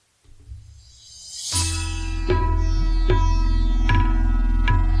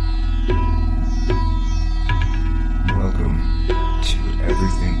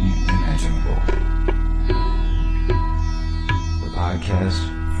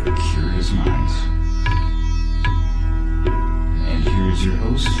for curious minds. And here's your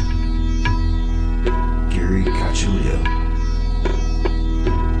host, Gary Cacciolillo.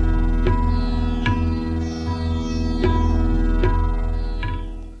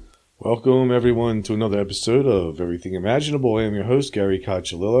 Welcome, everyone, to another episode of Everything Imaginable. I am your host, Gary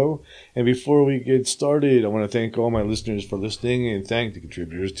Cacciolillo. And before we get started, I want to thank all my listeners for listening and thank the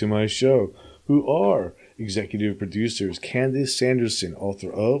contributors to my show, who are executive producers Candace Sanderson,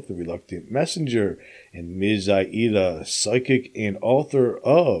 author of The Reluctant Messenger, and Ms. Aida, psychic and author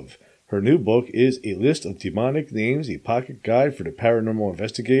of her new book is A List of Demonic Names, a pocket guide for the paranormal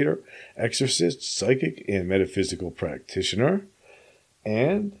investigator, exorcist, psychic, and metaphysical practitioner.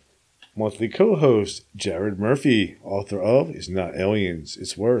 And monthly co-host Jared Murphy, author of It's Not Aliens,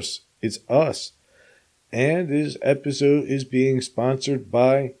 It's Worse, It's Us. And this episode is being sponsored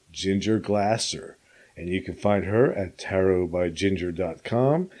by Ginger Glasser. And you can find her at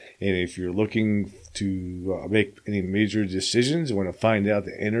tarotbyginger.com. And if you're looking to make any major decisions and want to find out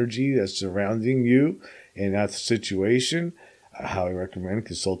the energy that's surrounding you and that situation, I highly recommend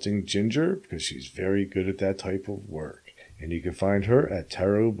consulting Ginger because she's very good at that type of work. And you can find her at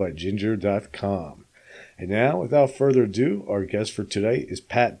tarotbyginger.com. And now, without further ado, our guest for today is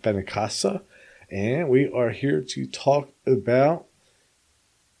Pat Benincasa, and we are here to talk about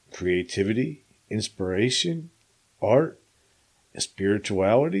creativity, inspiration, art,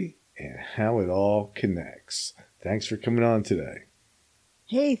 spirituality, and how it all connects. Thanks for coming on today.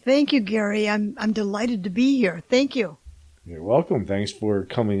 Hey, thank you, Gary. I'm delighted to be here. Thank you. You're welcome. Thanks for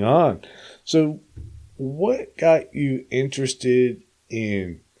coming on. So, what got you interested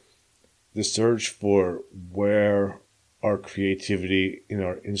in the search for where our creativity and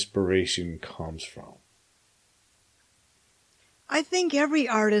our inspiration comes from? I think every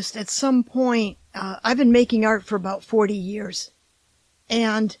artist at some point, I've been making art for about 40 years.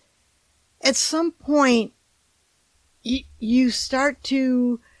 And at some point, you start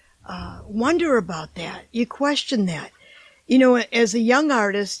to wonder about that. You question that. You know, as a young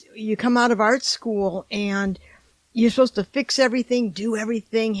artist, you come out of art school and you're supposed to fix everything, do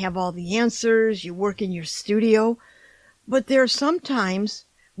everything, have all the answers, you work in your studio. But there are some times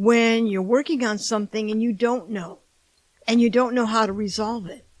when you're working on something and you don't know how to resolve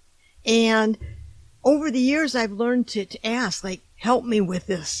it. And over the years, I've learned to ask, like, help me with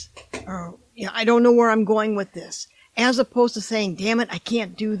this. Or, you know, I don't know where I'm going with this. As opposed to saying, damn it, I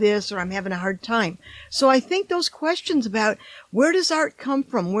can't do this, or I'm having a hard time. So I think those questions about where does art come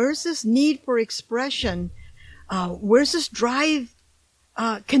from? Where's this need for expression? Where's this drive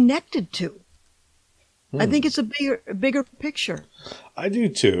connected to? I think it's a bigger picture. I do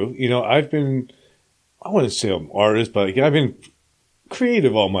too. You know, I wouldn't say I'm an artist, but I've been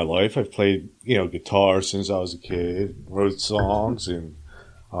creative all my life. I've played, guitar since I was a kid, wrote songs, and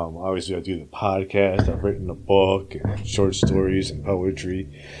obviously I do the podcast. I've written a book and short stories and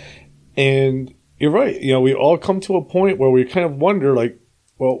poetry. And you're right. You know, we all come to a point where we kind of wonder, like,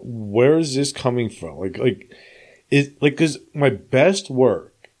 well, where is this coming from? Because my best work,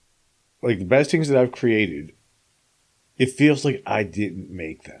 like the best things that I've created, it feels like I didn't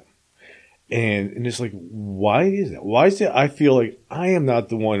make them. And it's like, why is that? Why is it I feel like I am not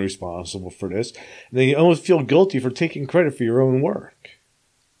the one responsible for this? And then you almost feel guilty for taking credit for your own work.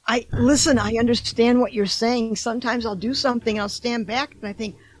 I understand what you're saying. Sometimes I'll do something, I'll stand back and I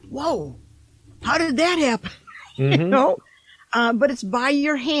think, whoa, how did that happen? Mm-hmm. But it's by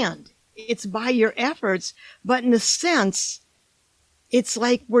your hand. It's by your efforts. But in a sense, it's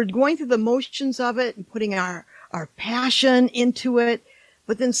like we're going through the motions of it and putting our passion into it.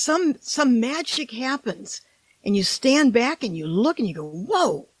 But then some magic happens and you stand back and you look and you go,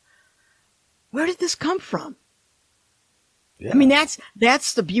 whoa, where did this come from? Yeah. I mean, that's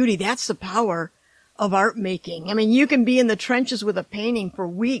the beauty. That's the power of art making. I mean, you can be in the trenches with a painting for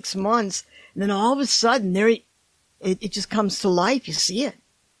weeks, months, and then all of a sudden it just comes to life. You see it.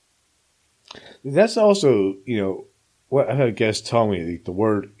 That's also, what I had a guest tell me, the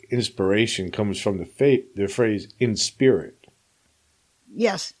word inspiration comes from the phrase in spirit.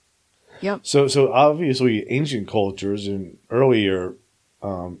 Yes. Yep. So obviously ancient cultures and earlier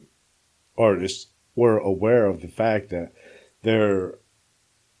artists were aware of the fact that their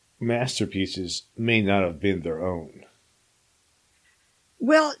masterpieces may not have been their own.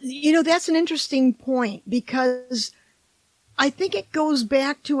 Well, that's an interesting point because I think it goes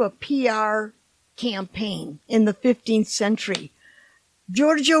back to a PR campaign in the 15th century.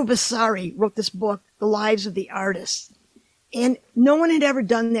 Giorgio Vasari wrote this book, The Lives of the Artists. And no one had ever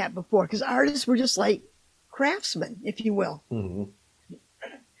done that before because artists were just like craftsmen, if you will. Mm-hmm.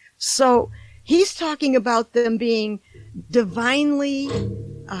 So he's talking about them being divinely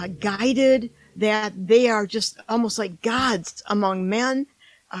guided, that they are just almost like gods among men,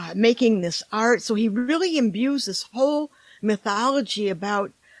 making this art. So he really imbues this whole mythology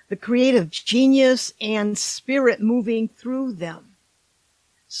about the creative genius and spirit moving through them.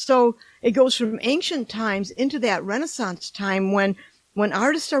 So it goes from ancient times into that Renaissance time when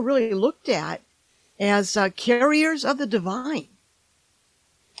artists are really looked at as carriers of the divine.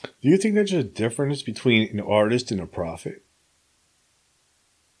 Do you think there's a difference between an artist and a prophet?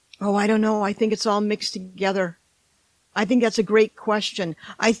 Oh, I don't know. I think it's all mixed together. I think that's a great question.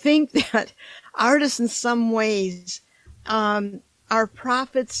 I think that artists in some ways are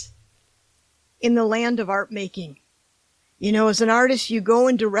prophets in the land of art making. You know, as an artist, you go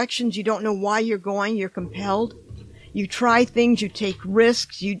in directions you don't know why you're going. You're compelled. You try things. You take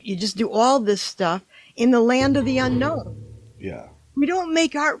risks. You just do all this stuff in the land of the unknown. Yeah. We don't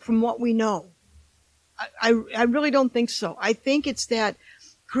make art from what we know. I really don't think so. I think it's that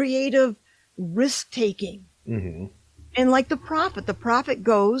creative risk-taking. Mm-hmm. And like the prophet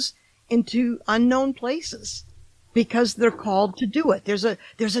goes into unknown places because they're called to do it. There's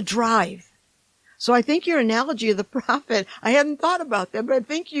a drive. So I think your analogy of the prophet, I hadn't thought about that, but I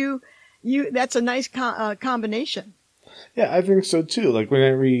think you that's a nice combination. Yeah, I think so too. Like when I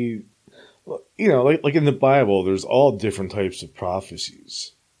read, you know, like in the Bible, there's all different types of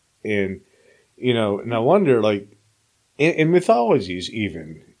prophecies. And, you know, and I wonder, like, in mythologies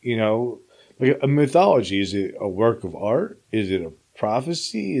even, you know, like a mythology, is it a work of art? Is it a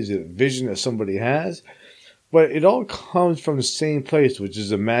prophecy? Is it a vision that somebody has? But it all comes from the same place, which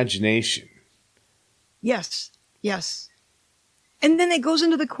is imagination. Yes, yes. And then it goes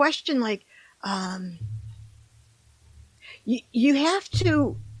into the question, like, you have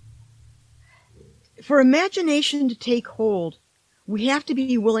to, for imagination to take hold, we have to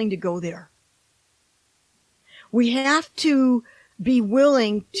be willing to go there. We have to be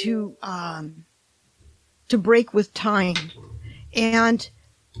willing to break with time. And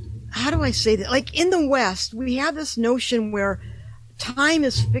how do I say that? Like in the West, we have this notion where time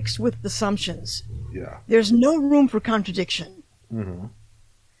is fixed with assumptions. Yeah. There's no room for contradiction. Mm-hmm.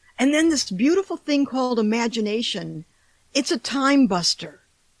 And then this beautiful thing called imagination, it's a time buster.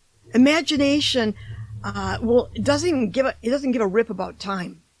 Imagination, it doesn't give a rip about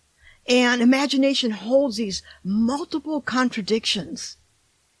time. And imagination holds these multiple contradictions.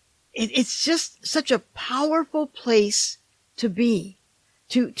 It's just such a powerful place to be,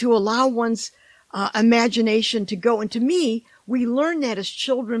 to allow one's imagination to go. And to me, we learn that as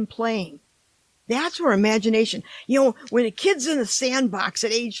children playing. That's where imagination, you know, when a kid's in a sandbox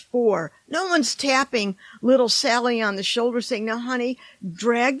at age 4, no one's tapping little Sally on the shoulder saying, now, honey,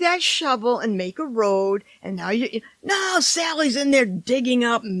 drag that shovel and make a road. And now no, Sally's in there digging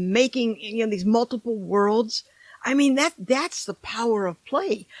up, making, you know, these multiple worlds. I mean, that's the power of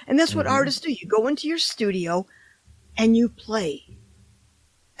play. And that's what artists do. You go into your studio and you play.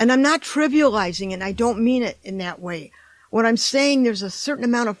 And I'm not trivializing it. I don't mean it in that way. What I'm saying, there's a certain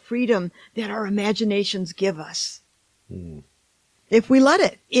amount of freedom that our imaginations give us. If we let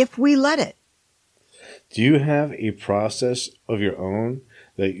it. Do you have a process of your own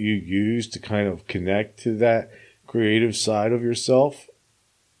that you use to kind of connect to that creative side of yourself?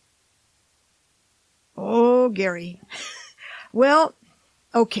 Oh, Gary. Well,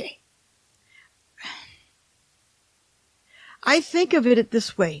 okay. I think of it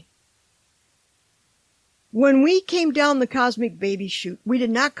this way. When we came down the cosmic baby chute, we did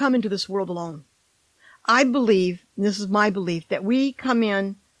not come into this world alone. I believe, and this is my belief, that we come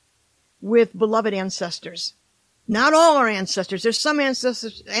in with beloved ancestors. Not all our ancestors. There's some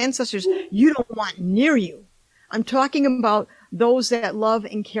ancestors you don't want near you. I'm talking about those that love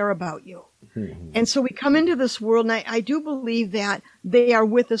and care about you. And so we come into this world, and I do believe that they are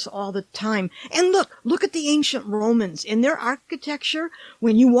with us all the time. And look at the ancient Romans. In their architecture,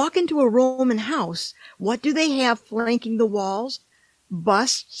 when you walk into a Roman house, what do they have flanking the walls?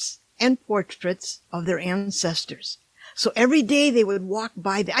 Busts and portraits of their ancestors. So every day they would walk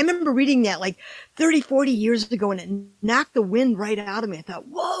by. I remember reading that like 30, 40 years ago, and it knocked the wind right out of me. I thought,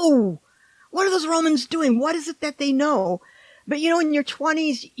 whoa, what are those Romans doing? What is it that they know? But, you know, in your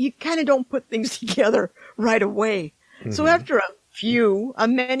 20s, you kind of don't put things together right away. Mm-hmm. So after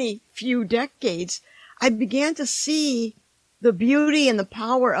many few decades, I began to see the beauty and the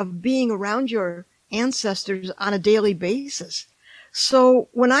power of being around your ancestors on a daily basis. So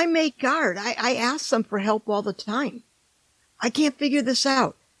when I make art, I ask them for help all the time. I can't figure this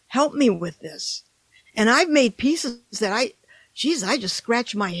out. Help me with this. And I've made pieces that I just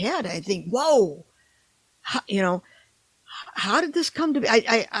scratch my head. I think, whoa, how did this come to be?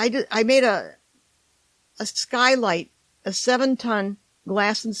 I made a skylight, a 7-ton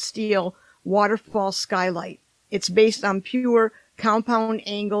glass and steel waterfall skylight. It's based on pure compound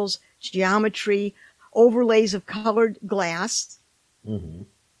angles, geometry, overlays of colored glass. Mm-hmm.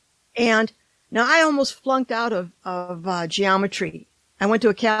 And now I almost flunked out of geometry. I went to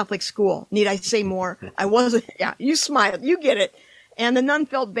a Catholic school. Need I say more? I wasn't. Yeah, you smiled. You get it. And the nun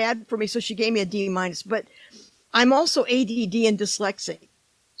felt bad for me, so she gave me a D-. But I'm also ADD and dyslexic.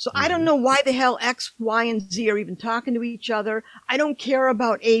 So I don't know why the hell X, Y, and Z are even talking to each other. I don't care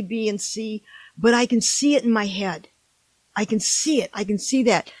about A, B, and C, but I can see it in my head. I can see it. I can see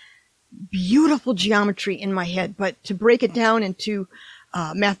that beautiful geometry in my head. But to break it down into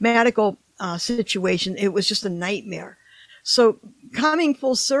mathematical situation, it was just a nightmare. So coming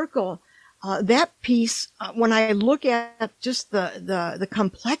full circle, that piece, when I look at just the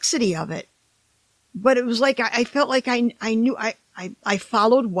complexity of it, but it was like I felt like I knew I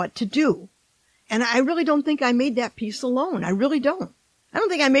followed what to do. And I really don't think I made that piece alone. I really don't. I don't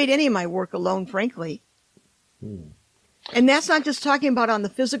think I made any of my work alone, frankly. And that's not just talking about on the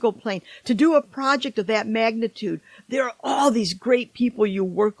physical plane. To do a project of that magnitude, there are all these great people you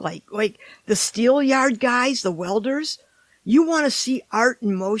work like the steel yard guys, the welders. You want to see art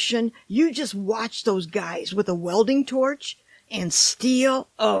in motion, you just watch those guys with a welding torch and steel.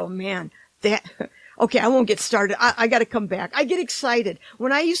 Oh man, okay, I won't get started. I got to come back. I get excited.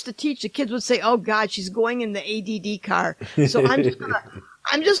 When I used to teach, the kids would say, "Oh God, she's going in the ADD car." So I'm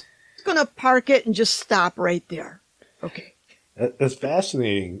just gonna park it and just stop right there. Okay. That's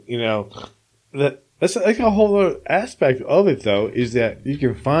fascinating. That's like a whole other aspect of it, though, is that you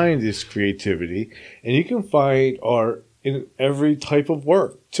can find this creativity and you can find art in every type of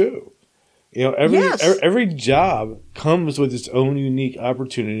work too. Every job comes with its own unique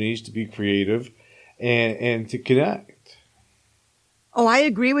opportunities to be creative and to connect. Oh, I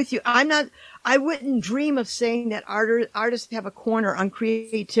agree with you. I wouldn't dream of saying that artists have a corner on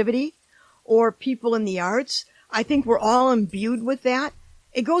creativity or people in the arts. I think we're all imbued with that.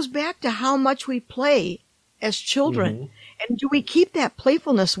 It goes back to how much we play as children. Mm-hmm. And do we keep that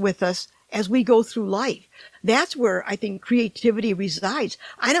playfulness with us as we go through life? That's where I think creativity resides.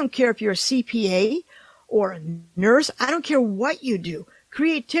 I don't care if you're a CPA or a nurse. I don't care what you do.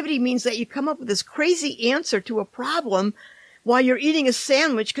 Creativity means that you come up with this crazy answer to a problem while you're eating a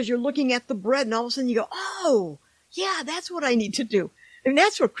sandwich because you're looking at the bread and all of a sudden you go, oh, yeah, that's what I need to do. And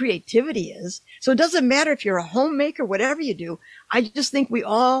that's what creativity is. So it doesn't matter if you're a homemaker, whatever you do. I just think we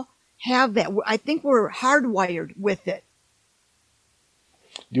all have that. I think we're hardwired with it.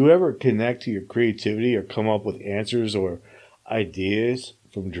 Do you ever connect to your creativity or come up with answers or ideas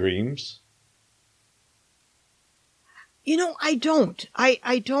from dreams? I don't.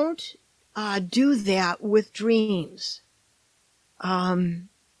 I don't do that with dreams.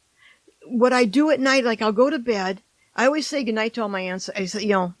 What I do at night, like I'll go to bed. I always say goodnight to all my ancestors. I say,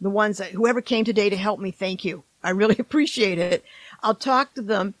 the ones that, whoever came today to help me, thank you. I really appreciate it. I'll talk to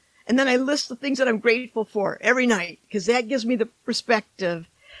them, and then I list the things that I'm grateful for every night, because that gives me the perspective.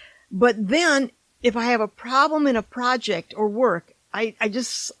 But then, if I have a problem in a project or work, I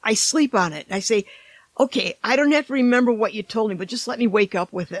sleep on it. I say, okay, I don't have to remember what you told me, but just let me wake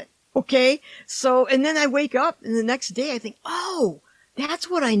up with it. Okay? So, and then I wake up, and the next day I think, oh, that's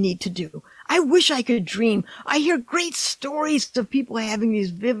what I need to do. I wish I could dream. I hear great stories of people having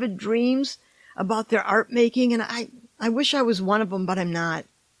these vivid dreams about their art making, and I wish I was one of them, but I'm not.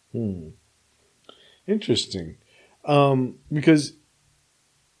 Interesting. Because,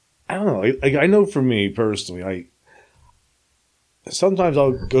 I don't know, I know for me personally, sometimes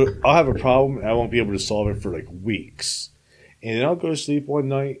I'll have a problem and I won't be able to solve it for like weeks. And then I'll go to sleep one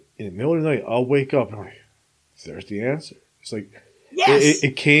night, in the middle of the night, I'll wake up and I'm like, there's the answer. It's like, yes!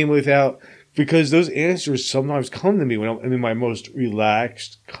 It came without, because those answers sometimes come to me when I'm in my most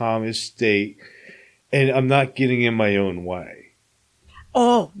relaxed, calmest state, and I'm not getting in my own way.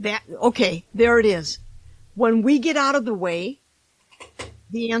 Oh, okay, there it is. When we get out of the way,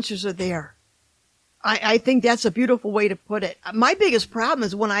 the answers are there. I think that's a beautiful way to put it. My biggest problem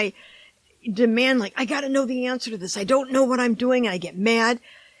is when I demand, like, I got to know the answer to this. I don't know what I'm doing. And I get mad.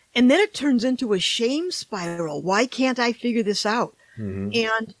 And then it turns into a shame spiral. Why can't I figure this out? Mm-hmm.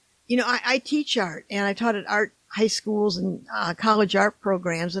 And, I teach art, and I taught at art high schools and college art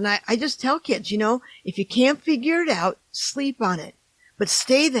programs. And I just tell kids, if you can't figure it out, sleep on it. But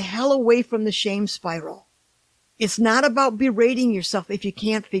stay the hell away from the shame spiral. It's not about berating yourself if you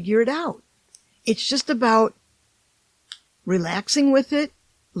can't figure it out. It's just about relaxing with it,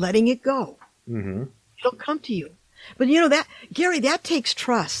 letting it go. Mm-hmm. It'll come to you. But Gary, that takes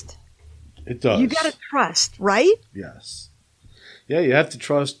trust. It does. You got to trust, right? Yes. Yeah, you have to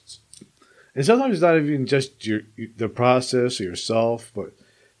trust. And sometimes it's not even just the process or yourself, but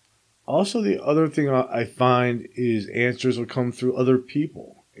also the other thing I find is answers will come through other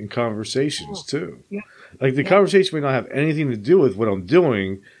people in conversations too. Yeah. Like the conversation may not have anything to do with what I'm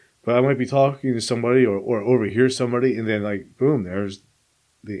doing, but I might be talking to somebody or overhear somebody, and then like boom, there's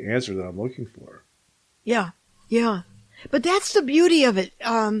the answer that I'm looking for. Yeah, yeah. But that's the beauty of it.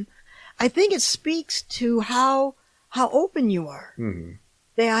 I think it speaks to how open you are. Mm-hmm.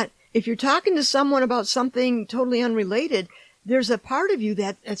 That if you're talking to someone about something totally unrelated, there's a part of you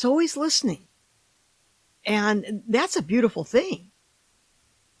that's always listening. And that's a beautiful thing.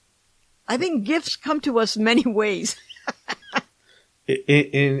 I think gifts come to us many ways. And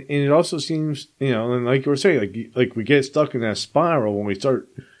it also seems, and like you were saying, like we get stuck in that spiral when we start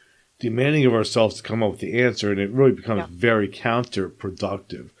demanding of ourselves to come up with the answer, and it really becomes very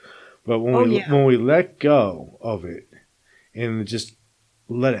counterproductive. But when we let go of it and just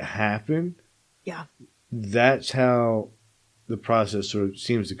let it happen, that's how the process sort of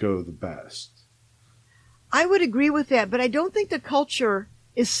seems to go the best. I would agree with that, but I don't think the culture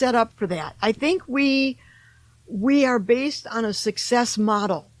is set up for that. I think we are based on a success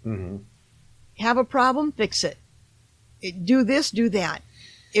model. Mm-hmm. Have a problem, fix it. Do this, do that.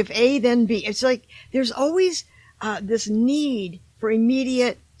 If A, then B. It's like there's always this need for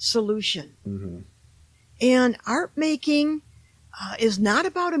immediate solution. Mm-hmm. And art making is not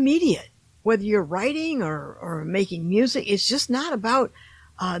about immediate. Whether you're writing or making music, it's just not about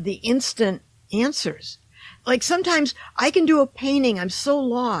the instant answers. Like sometimes I can do a painting, I'm so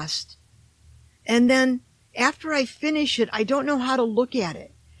lost. And then after I finish it, I don't know how to look at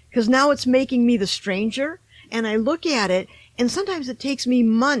it. Because now it's making me the stranger. And I look at it, and sometimes it takes me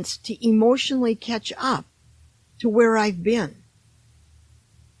months to emotionally catch up to where I've been.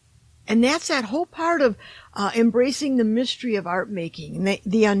 And that's that whole part of embracing the mystery of art making and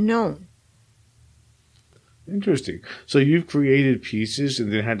the unknown. Interesting. So you've created pieces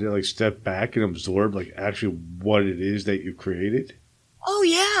and then had to like step back and absorb like actually what it is that you created? Oh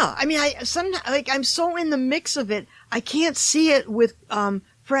yeah. I mean, I'm so in the mix of it, I can't see it with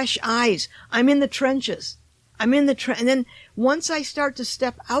fresh eyes. I'm in the trenches. And then once I start to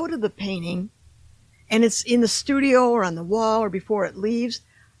step out of the painting, and it's in the studio or on the wall or before it leaves,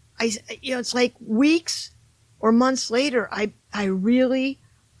 it's like weeks or months later, I really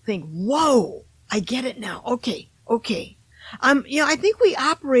think, whoa, I get it now. Okay. I think we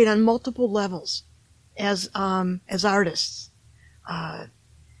operate on multiple levels as artists.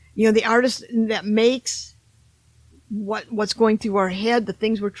 The artist that makes what's going through our head, the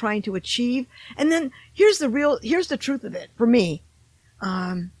things we're trying to achieve. And then here's the truth of it for me.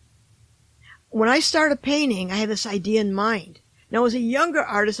 When I start a painting, I have this idea in mind. Now, as a younger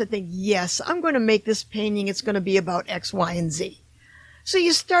artist, I think, yes, I'm going to make this painting. It's going to be about X, Y, and Z. So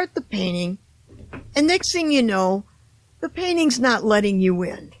you start the painting, and next thing you know, the painting's not letting you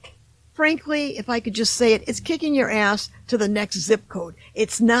in. Frankly, if I could just say it, it's kicking your ass to the next zip code.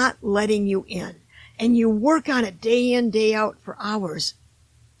 It's not letting you in. And you work on it day in, day out for hours.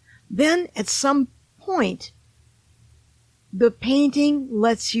 Then, at some point, the painting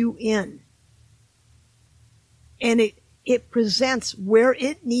lets you in. And it presents where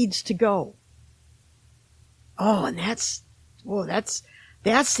it needs to go. Oh, and that's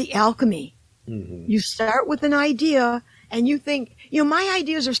the alchemy. Mm-hmm. You start with an idea and you think, my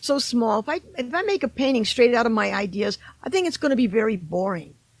ideas are so small. If I make a painting straight out of my ideas, I think it's going to be very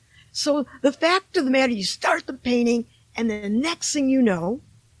boring. So the fact of the matter, you start the painting and the next thing you know,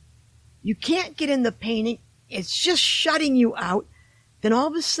 you can't get in the painting. It's just shutting you out. Then all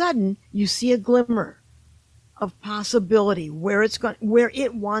of a sudden you see a glimmer of possibility where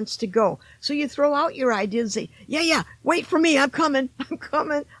it wants to go. So you throw out your ideas and say, yeah, wait for me. I'm coming.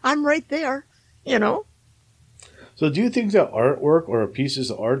 I'm right there, So do you think that artwork or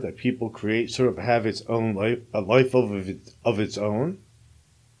pieces of art that people create sort of have its own life, a life of its own?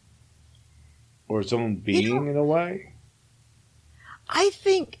 Or its own being in a way? I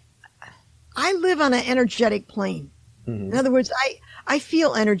think I live on an energetic plane. Mm-hmm. In other words, I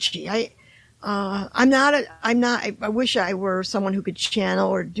feel energy. I wish I were someone who could channel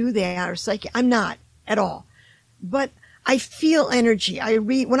or do that or psychic. I'm not at all. But I feel energy.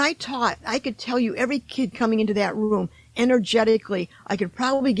 When I taught, I could tell you every kid coming into that room energetically, I could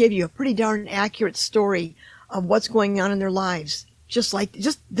probably give you a pretty darn accurate story of what's going on in their lives. Just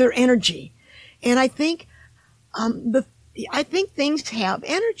their energy. And I think, I think things have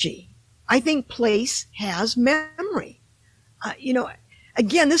energy. I think place has memory.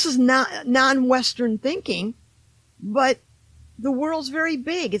 Again, this is not non-Western thinking, but the world's very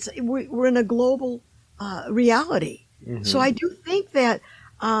big. We're in a global reality. Mm-hmm. So I do think that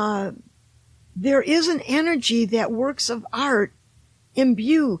there is an energy that works of art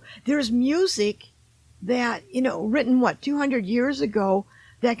imbue. There's music that, written 200 years ago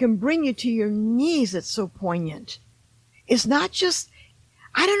that can bring you to your knees. It's so poignant. It's not just,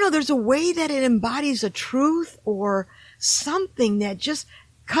 I don't know, there's a way that it embodies a truth or something that just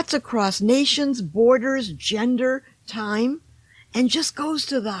cuts across nations, borders, gender, time, and just goes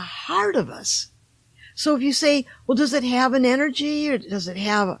to the heart of us. So if you say, well, does it have an energy or does it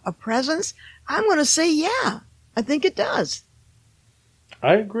have a presence? I'm going to say, yeah, I think it does.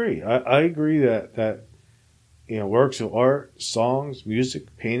 I agree. I agree that works of art, songs,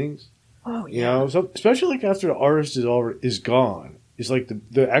 music, paintings. Oh yeah. So especially like after the artist is gone, it's like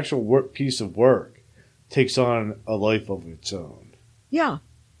the actual piece of work takes on a life of its own. Yeah.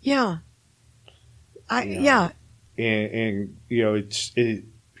 Yeah. And it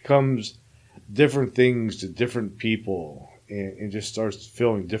becomes different things to different people, and just starts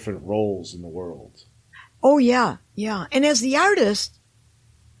filling different roles in the world. Oh yeah. Yeah. And as the artist,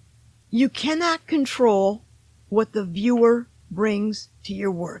 you cannot control what the viewer brings to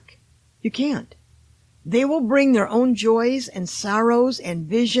your work. You can't. They will bring their own joys and sorrows and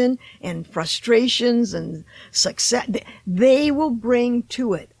vision and frustrations and success. They will bring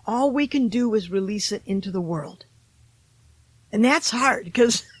to it. All we can do is release it into the world. And that's hard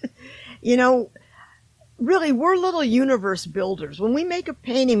because, really, we're little universe builders. When we make a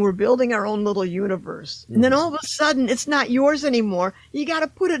painting, we're building our own little universe. And then all of a sudden, it's not yours anymore. You got to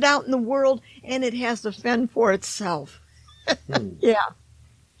put it out in the world, and it has to fend for itself. Yeah.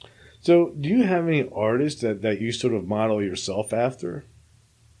 So do you have any artists that you sort of model yourself after?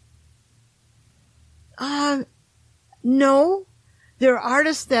 No. There are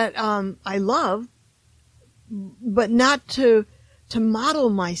artists that I love, but not to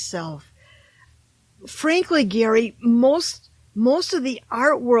model myself. Frankly, Gary, most of the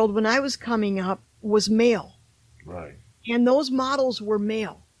art world when I was coming up was male. Right. And those models were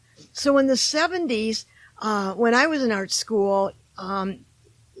male. So in the 70s, when I was in art school,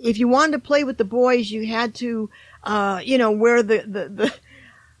 if you wanted to play with the boys, you had to, wear the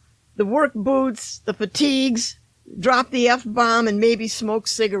work boots, the fatigues, drop the F-bomb, and maybe smoke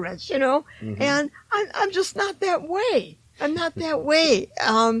cigarettes, Mm-hmm. And I'm just not that way. I'm not that way.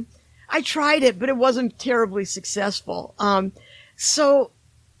 I tried it, but it wasn't terribly successful. So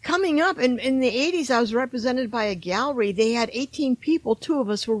coming up in the 80s, I was represented by a gallery. They had 18 people. 2 of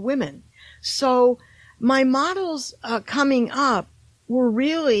us were women. So my models coming up were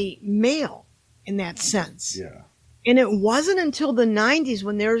really male in that sense. Yeah. And it wasn't until the 90s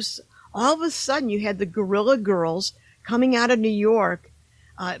when there's all of a sudden you had the Guerrilla Girls coming out of New York,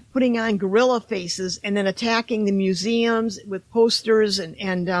 putting on gorilla faces and then attacking the museums with posters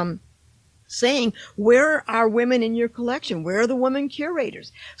and saying, where are women in your collection? Where are the women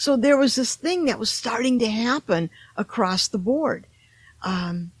curators? So there was this thing that was starting to happen across the board.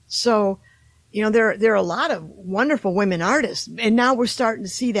 There are a lot of wonderful women artists, and now we're starting to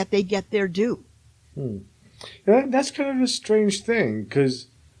see that they get their due. That's kind of a strange thing because,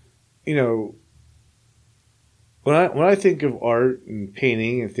 when I think of art and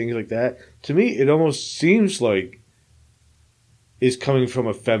painting and things like that, to me it almost seems like is coming from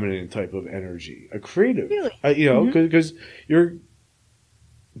a feminine type of energy, a creative. Really? Because you're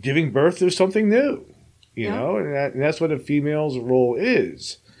giving birth to something new, and that's what a female's role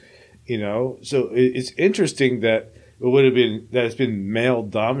is, So it's interesting that it's been male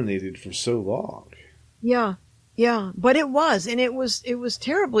dominated for so long. Yeah, but it was, and it was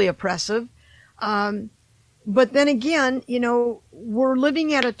terribly oppressive. But then again, we're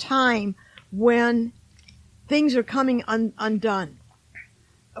living at a time when things are coming undone.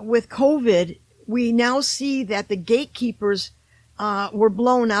 With COVID, we now see that the gatekeepers were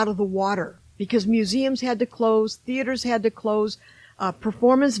blown out of the water because museums had to close, theaters had to close,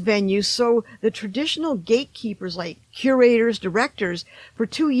 performance venues. So the traditional gatekeepers like curators, directors, for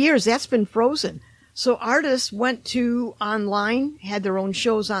 2 years, that's been frozen. So artists went to online, had their own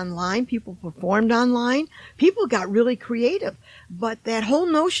shows online. People performed online. People got really creative. But that whole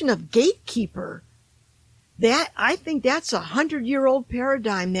notion of gatekeeper, I think that's 100-year-old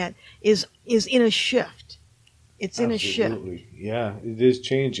paradigm that is in a shift. It's in a shift. Absolutely. Yeah, it is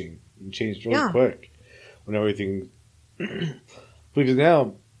changing. It changed really quick when everything, because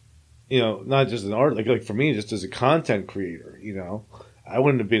now, not just an art, like for me, just as a content creator, I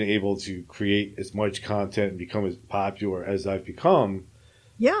wouldn't have been able to create as much content and become as popular as I've become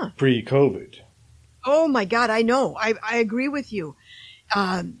pre-COVID. Oh, my God, I know. I agree with you.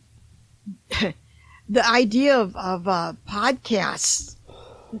 The idea of podcasts,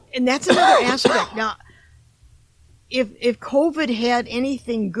 and that's another aspect. Now, if COVID had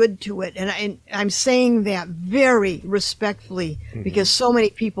anything good to it, and I'm saying that very respectfully because so many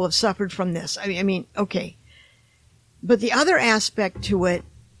people have suffered from this. I mean, okay. But the other aspect to it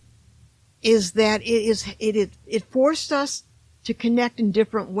is that it forced us to connect in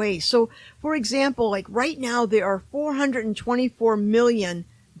different ways. So, for example, like right now there are 424 million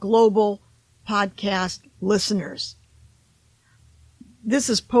global podcast listeners. This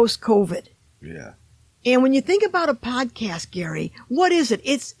is post-COVID. Yeah. And when you think about a podcast, Gary, what is it?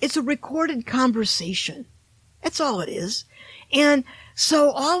 It's a recorded conversation. That's all it is. And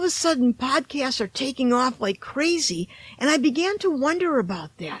so all of a sudden podcasts are taking off like crazy. And I began to wonder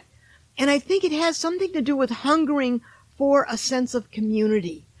about that. And I think it has something to do with hungering for a sense of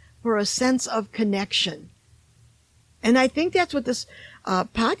community, for a sense of connection. And I think that's what this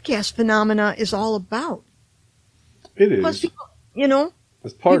podcast phenomena is all about. It is. Plus people, you know,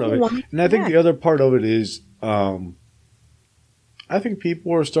 That's part of people it. want And I think that. the other part of it is, I think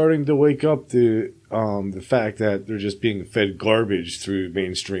people are starting to wake up to the fact that they're just being fed garbage through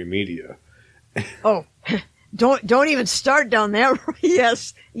mainstream media. Oh, don't even start down that road.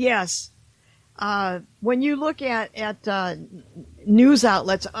 Yes. When you look at news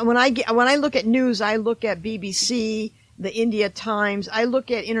outlets, when I look at news, I look at BBC, the India Times. I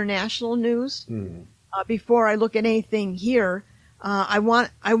look at international news before I look at anything here. I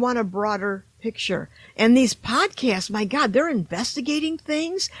want a broader picture. And these podcasts, my God, they're investigating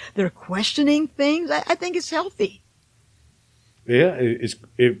things. They're questioning things. I think it's healthy. Yeah,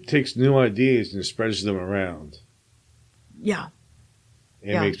 it takes new ideas and spreads them around. Yeah.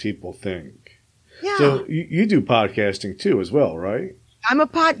 It Yeah. makes people think. Yeah. So you do podcasting too as well, right? I'm a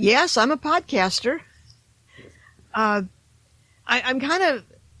podcaster. I'm kind of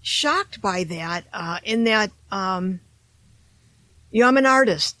shocked by that, in that, I'm an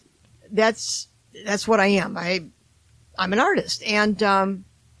artist. That's what I am. I'm an artist. And,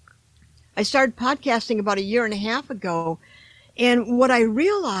 I started podcasting about a year and a half ago. And what I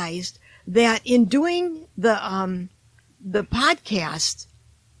realized that in doing the podcast,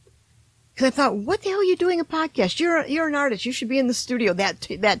 because I thought, what the hell are you doing a podcast? You're an artist. You should be in the studio. That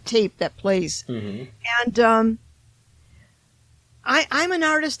tape that plays. Mm-hmm. And I'm an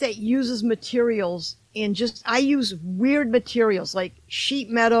artist that uses materials I use weird materials like sheet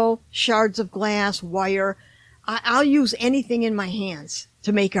metal, shards of glass, wire. I'll use anything in my hands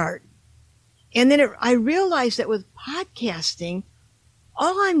to make art. And then I realized that with podcasting,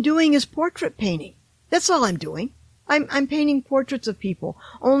 all I'm doing is portrait painting. That's all I'm doing. I'm painting portraits of people.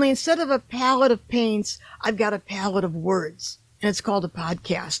 Only instead of a palette of paints, I've got a palette of words. And it's called a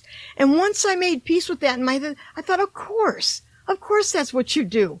podcast. And once I made peace with that in my head, I thought, of course that's what you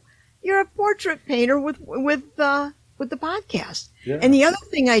do. You're a portrait painter with the podcast. Yeah. And the other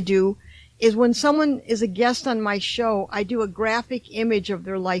thing I do is when someone is a guest on my show, I do a graphic image of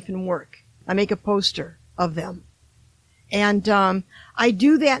their life and work. I make a poster of them. And I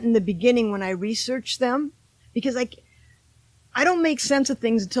do that in the beginning when I research them, because I don't make sense of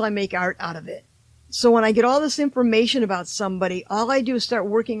things until I make art out of it. So when I get all this information about somebody, all I do is start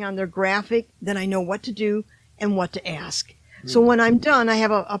working on their graphic, then I know what to do and what to ask. So when I'm done, I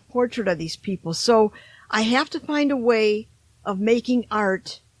have a portrait of these people. So I have to find a way of making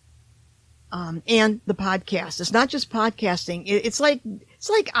art and the podcast. It's not just podcasting. It's like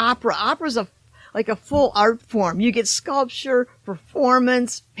opera. Opera's like a full art form. You get sculpture,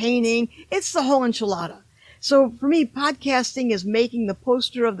 performance, painting. It's the whole enchilada. So for me, podcasting is making the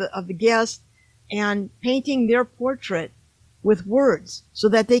poster of the guest and painting their portrait with words so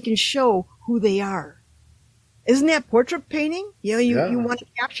that they can show who they are. Isn't that portrait painting? You want to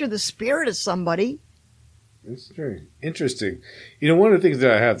capture the spirit of somebody. It's very interesting. One of the things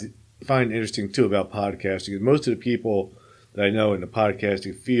that I find interesting too about podcasting is most of the people that I know in the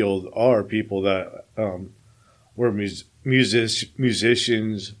podcasting field are people that were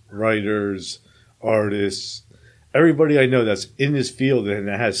musicians, writers, artists. Everybody I know that's in this field and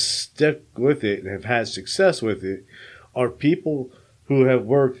that has stuck with it and have had success with it are people who have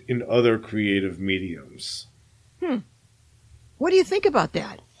worked in other creative mediums. What do you think about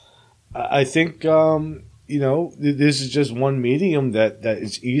that? I think, this is just one medium that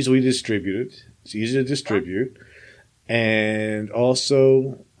is easily distributed. It's easy to distribute. And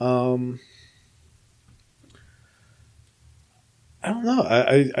also, I don't know.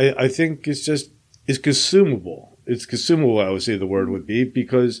 I think it's consumable. It's consumable, I would say the word would be,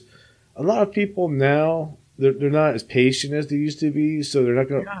 because a lot of people now, they're not as patient as they used to be. So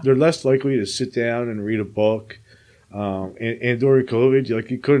they're less likely to sit down and read a book. And during COVID,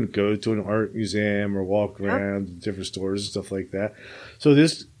 you couldn't go to an art museum or walk around different stores and stuff like that. So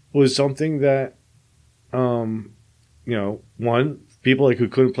this was something that one, people like who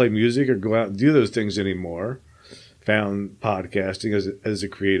couldn't play music or go out and do those things anymore found podcasting as a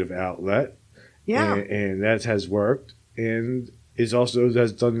creative outlet. Yeah. And that has worked. And it also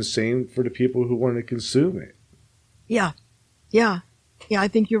has done the same for the people who want to consume it. Yeah. Yeah. Yeah, I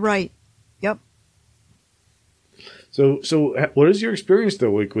think you're right. Yep. So what is your experience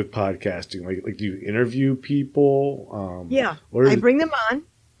though, like with podcasting? Like do you interview people? Yeah, I bring them on.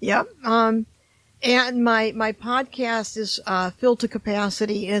 Yep. And my podcast is filled to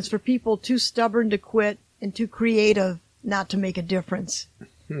capacity, and it's for people too stubborn to quit and too creative not to make a difference.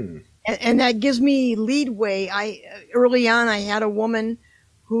 And that gives me leadway. Early on, I had a woman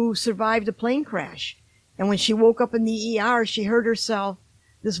who survived a plane crash, and when she woke up in the ER, she heard herself,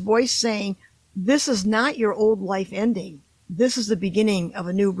 this voice saying, "This is not your old life ending. This is the beginning of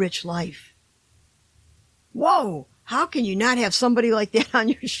a new rich life." Whoa! How can you not have somebody like that on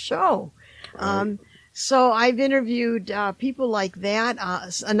your show? Right. So I've interviewed people like that.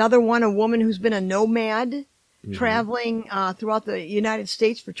 Another one, a woman who's been a nomad, traveling throughout the United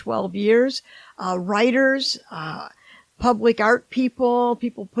States for 12 years. Writers, public art people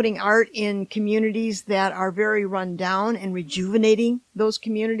putting art in communities that are very run down and rejuvenating those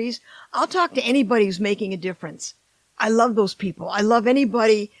communities. I'll talk to anybody who's making a difference. I love those people. I love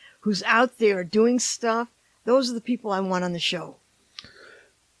anybody who's out there doing stuff. Those are the people I want on the show.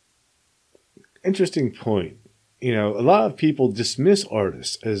 Interesting point. A lot of people dismiss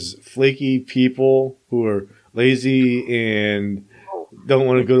artists as flaky people who are lazy and don't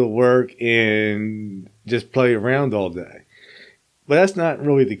want to go to work and just play around all day. But that's not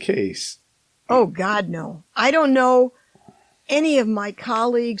really the case. Oh, God, no. I don't know any of my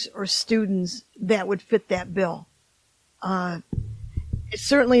colleagues or students that would fit that bill. It's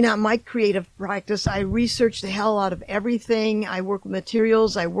certainly not my creative practice. I research the hell out of everything. I work with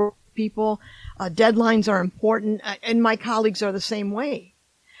materials. I work with people. Deadlines are important, and my colleagues are the same way.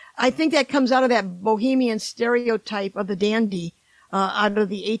 I think that comes out of that bohemian stereotype of the dandy out of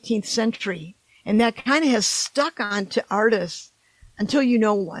the 18th century, and that kind of has stuck on to artists until you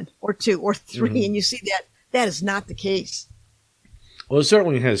know one or two or three, and you see that is not the case. Well, it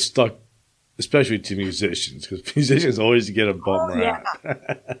certainly has stuck, especially to musicians, because musicians always get a bum rap.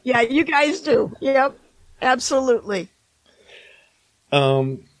 Yeah, you guys do. Yep, absolutely.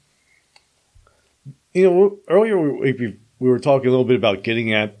 Earlier we were talking a little bit about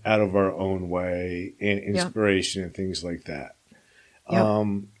getting out of our own way and inspiration and things like that.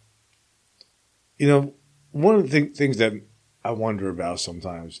 Yep. One of the things that I wonder about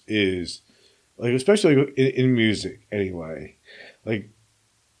sometimes is, like, especially in music anyway, like,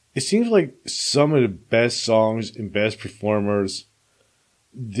 it seems like some of the best songs and best performers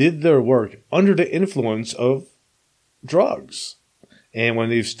did their work under the influence of drugs. And when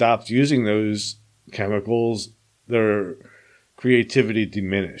they've stopped using those chemicals, their creativity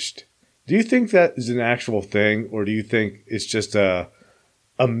diminished. Do you think that is an actual thing, or do you think it's just a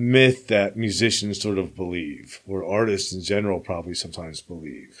myth that musicians sort of believe, or artists in general probably sometimes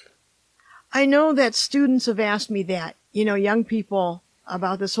believe? I know that students have asked me that, young people,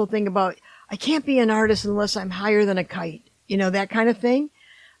 about this whole thing about, I can't be an artist unless I'm higher than a kite, that kind of thing.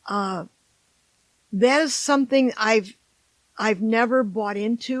 That is something I've never bought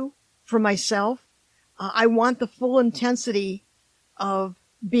into for myself. I want the full intensity of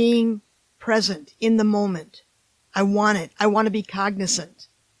being present in the moment. I want it. I want to be cognizant.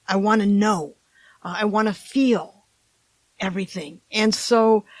 I want to know. I want to feel everything. And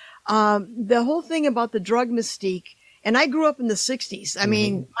so the whole thing about the drug mystique, and I grew up in the 60s. I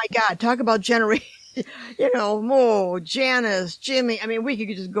mean, my God, talk about generation, Mo, Janis, Jimmy. I mean, we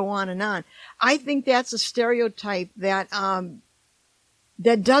could just go on and on. I think that's a stereotype that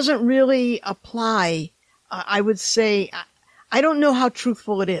that doesn't really apply. I would say, I don't know how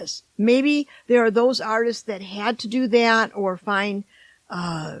truthful it is. Maybe there are those artists that had to do that or find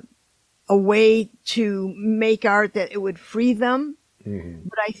a way to make art that it would free them.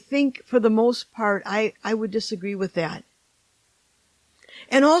 But I think for the most part, I would disagree with that.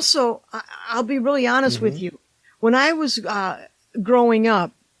 And also, I'll be really honest with you. When I was growing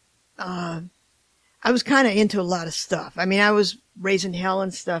up, I was kind of into a lot of stuff. I mean, I was raising hell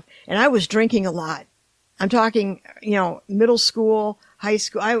and stuff, and I was drinking a lot. I'm talking, middle school, high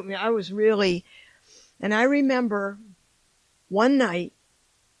school. I was really, and I remember one night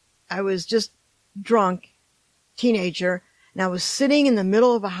I was just drunk, teenager, and I was sitting in the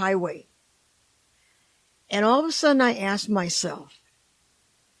middle of a highway. And all of a sudden I asked myself,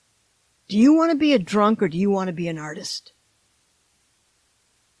 do you want to be a drunk or do you want to be an artist?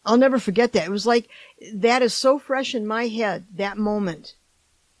 I'll never forget that. It was like, that is so fresh in my head, that moment,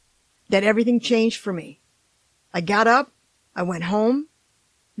 that everything changed for me. I got up, I went home.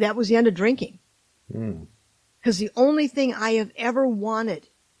 That was the end of drinking. Because the only thing I have ever wanted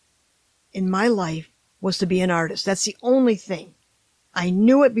in my life was to be an artist. That's the only thing. I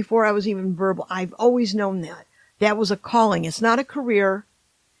knew it before I was even verbal. I've always known that. That was a calling. It's not a career.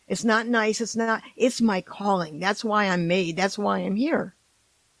 It's not nice. It's my calling. That's why I'm made. That's why I'm here.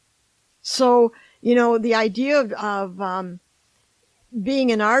 So, the idea of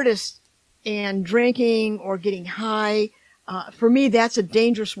being an artist and drinking or getting high, for me, that's a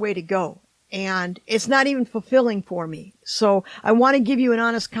dangerous way to go. And it's not even fulfilling for me. So I want to give you an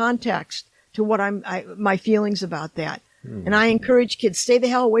honest context to what my feelings about that. And I encourage kids, stay the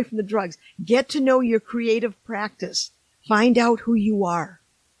hell away from the drugs. Get to know your creative practice. Find out who you are.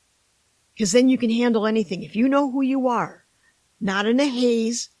 Because then you can handle anything. If you know who you are, not in a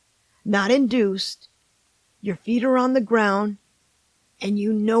haze, not induced, your feet are on the ground, and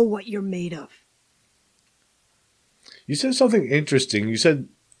you know what you're made of. You said something interesting. You said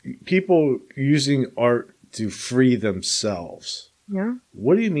people using art to free themselves. Yeah.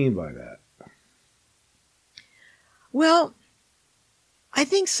 What do you mean by that? Well, I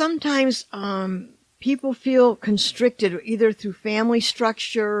think sometimes people feel constricted either through family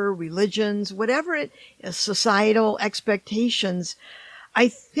structure, religions, whatever it is, societal expectations. I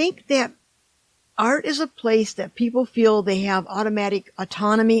think that art is a place that people feel they have automatic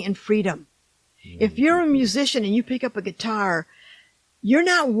autonomy and freedom. If you're a musician and you pick up a guitar, you're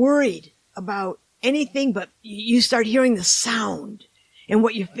not worried about anything but you start hearing the sound and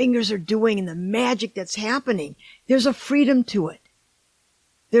what your fingers are doing and the magic that's happening. There's a freedom to it.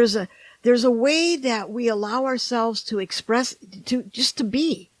 There's a way that we allow ourselves to express, just to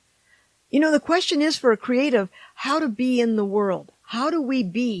be. The question is for a creative, how to be in the world. How do we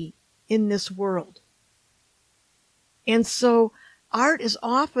be in this world? And so art is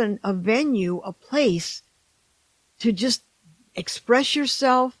often a venue, a place to just express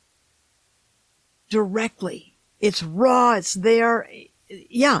yourself directly. It's raw. It's there.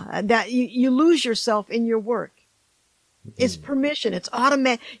 Yeah, that you lose yourself in your work. It's permission. It's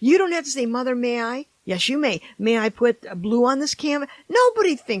automatic. You don't have to say, Mother, may I? Yes, you may. May I put blue on this canvas?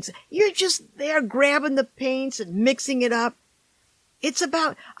 Nobody thinks. You're just there grabbing the paints and mixing it up.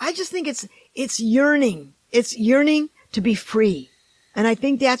 I just think it's yearning. It's yearning to be free. And I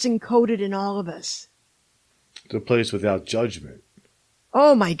think that's encoded in all of us. It's a place without judgment.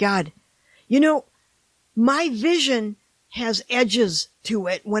 Oh my God. My vision has edges to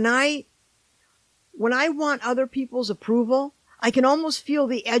it. When I want other people's approval, I can almost feel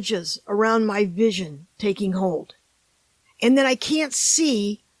the edges around my vision taking hold. And then I can't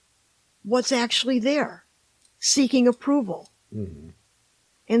see what's actually there, seeking approval. Mm-hmm.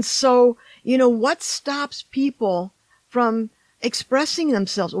 And so, what stops people from expressing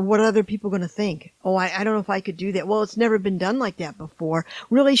themselves? What are other people going to think? Oh, I don't know if I could do that. Well, it's never been done like that before.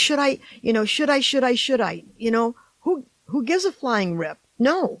 Really, should I? Should I? Who gives a flying rip?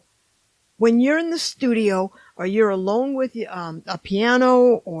 No. When you're in the studio or you're alone with a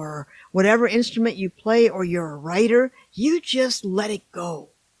piano or whatever instrument you play, or you're a writer, you just let it go.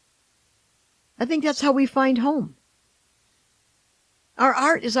 I think that's how we find home. Our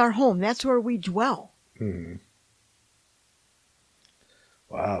art is our home. That's where we dwell. Mm-hmm.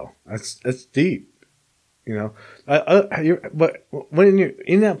 Wow, that's deep. But when you're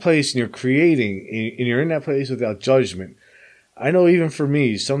in that place and you're creating, and you're in that place without judgment, I know even for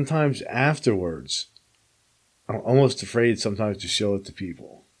me, sometimes afterwards, I'm almost afraid sometimes to show it to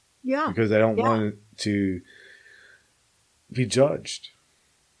people. Yeah. Because I don't want it to be judged.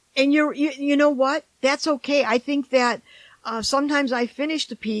 And you know what? That's okay. I think that sometimes I finish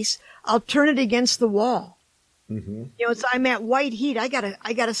the piece, I'll turn it against the wall. Mm-hmm. I'm at white heat. I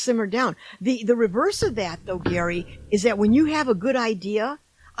gotta simmer down. The reverse of that, though, Gary, is that when you have a good idea,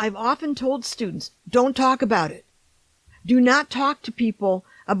 I've often told students, don't talk about it. Do not talk to people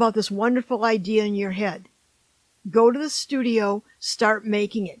about this wonderful idea in your head. Go to the studio, start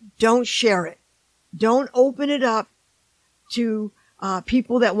making it. Don't share it. Don't open it up to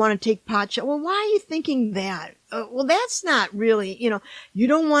people that want to take pot shots. Well, why are you thinking that? Well, that's not really, you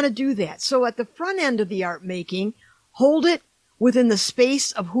don't want to do that. So at the front end of the art making, hold it within the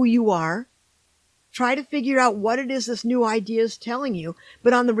space of who you are. Try to figure out what it is this new idea is telling you.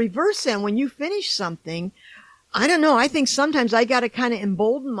 But on the reverse end, when you finish something, I don't know. I think sometimes I got to kind of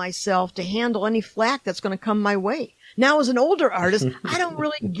embolden myself to handle any flack that's going to come my way. Now, as an older artist, I don't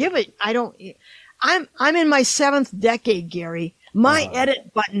really give it. I'm in my 7th decade, Gary. My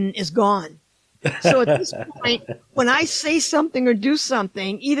edit button is gone. So at this point, when I say something or do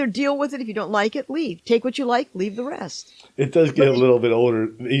something, either deal with it. If you don't like it, leave. Take what you like, leave the rest. It does get a little bit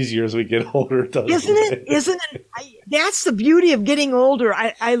easier as we get older, doesn't it? Isn't it? That's the beauty of getting older.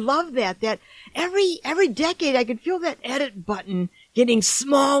 I love that every decade I could feel that edit button getting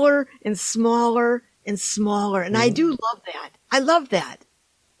smaller and smaller and smaller. And I do love that. I love that.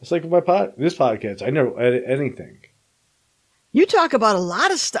 It's like this podcast. I never edit anything. You talk about a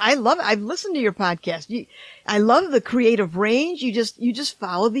lot of stuff. I love it. I've listened to your podcast. I love the creative range. You just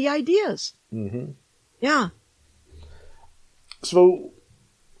follow the ideas. Mm-hmm. Yeah. So,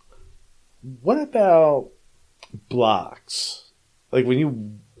 what about blocks? Like when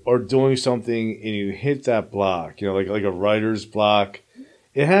you are doing something and you hit that block, like a writer's block.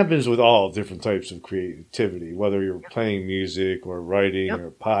 It happens with all different types of creativity, whether you're playing music or writing or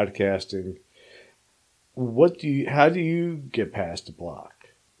podcasting. How do you get past a block?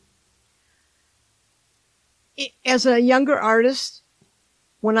 As a younger artist,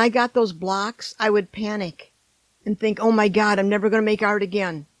 when I got those blocks, I would panic and think, oh my God, I'm never going to make art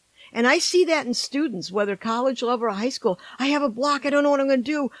again. And I see that in students, whether college level or high school. I have a block. I don't know what I'm going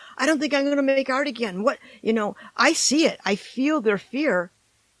to do. I don't think I'm going to make art again. I see it. I feel their fear.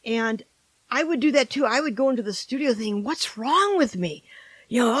 And I would do that too. I would go into the studio thinking, what's wrong with me?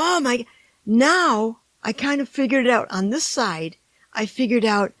 Oh my. Now I kind of figured it out on this side. I figured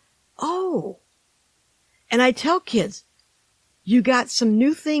out, and I tell kids, you got some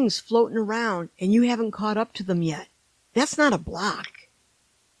new things floating around and you haven't caught up to them yet. That's not a block.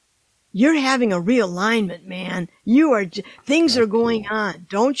 You're having a realignment, man. Things are going on.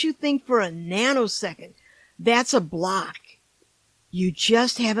 Don't you think for a nanosecond that's a block. You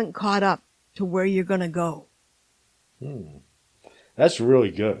just haven't caught up to where you're going to go. That's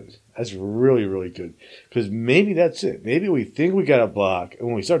really good. That's really, really good. Because maybe that's it. Maybe we think we got a block, and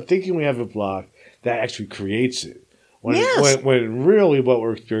when we start thinking we have a block, that actually creates it. When really what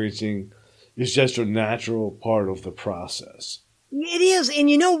we're experiencing is just a natural part of the process. It is. And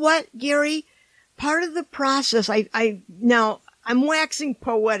you know what, Gary? Part of the process, now I'm waxing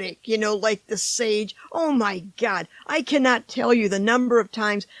poetic, like the sage. Oh my God. I cannot tell you the number of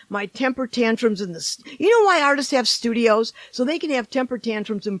times my temper tantrums you know why artists have studios? So they can have temper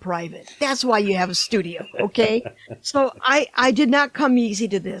tantrums in private. That's why you have a studio. Okay. So I did not come easy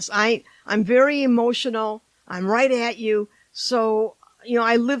to this. I'm very emotional. I'm right at you. So,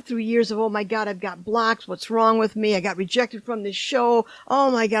 I lived through years of, oh my God, I've got blocks. What's wrong with me? I got rejected from this show. Oh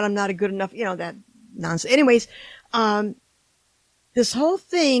my God, I'm not a good enough, that nonsense. Anyways, this whole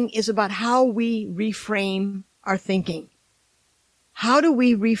thing is about how we reframe our thinking. How do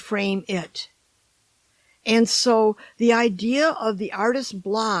we reframe it? And so the idea of the artist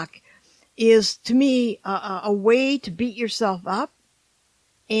block is, to me, a way to beat yourself up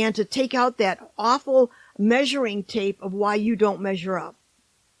and to take out that awful measuring tape of why you don't measure up.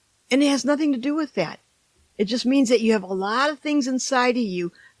 And it has nothing to do with that. It just means that you have a lot of things inside of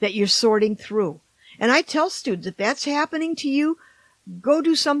you that you're sorting through. And I tell students, if that's happening to you, go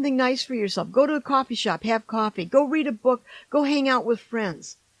do something nice for yourself. Go to a coffee shop, have coffee, go read a book, go hang out with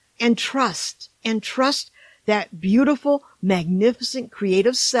friends, and trust that beautiful, magnificent,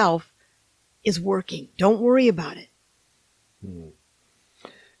 creative self is working. Don't worry about it.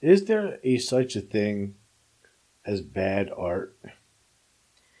 Is there such a thing as bad art?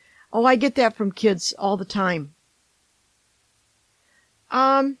 Oh, I get that from kids all the time.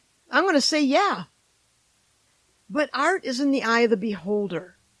 I'm going to say yeah. But art is in the eye of the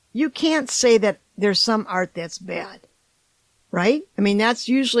beholder. You can't say that there's some art that's bad, right? I mean, that's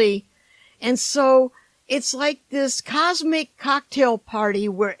usually, and so it's like this cosmic cocktail party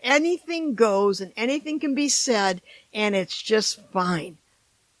where anything goes and anything can be said and it's just fine.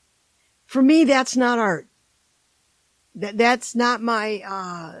 For me, that's not art. That's not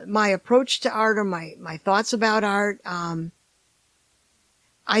my approach to art or my thoughts about art.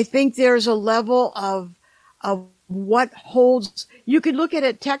 I think there's a level of what holds, you could look at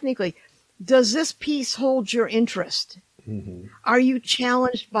it technically. Does this piece hold your interest? Mm-hmm. Are you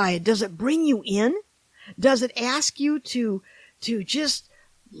challenged by it? Does it bring you in? Does it ask you to just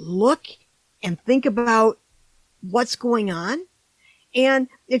look and think about what's going on? And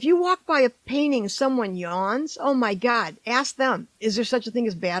if you walk by a painting and someone yawns, oh my God, ask them, is there such a thing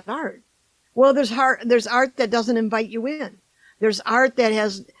as bad art? Well, there's art that doesn't invite you in. There's art that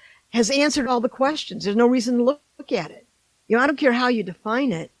has answered all the questions. There's no reason to look at it. I don't care how you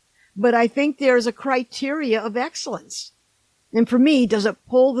define it, but I think there's a criteria of excellence. And for me, does it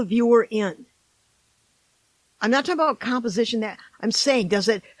pull the viewer in? I'm not talking about composition. That I'm saying, does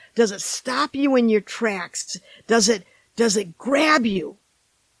it stop you in your tracks? Does it grab you?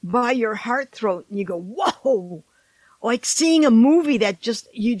 by your heartthroat and you go, whoa, like seeing a movie that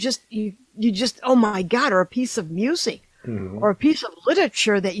you just, oh my God, or a piece of music or a piece of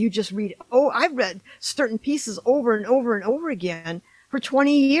literature that you just read. Oh, I've read certain pieces over and over and over again for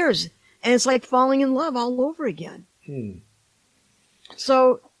 20 years. And it's like falling in love all over again.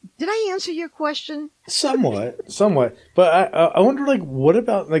 So did I answer your question? Somewhat. But I wonder, like, what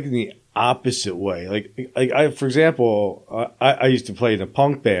about like in the opposite way? Like I, for example, I used to play in a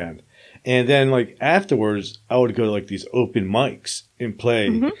punk band, and then like afterwards, I would go to like these open mics and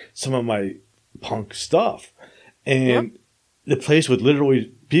play some of my punk stuff, and the place would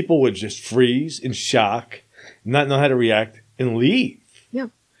literally, people would just freeze in shock, not know how to react, and leave.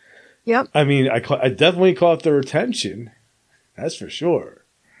 Yep. I mean, I definitely caught their attention. That's for sure.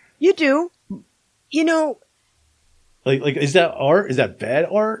 You do. You know, like is that art? Is that bad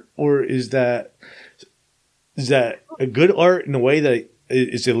art, or is that a good art in a way that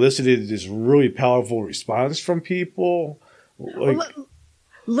it's elicited this really powerful response from people? Like,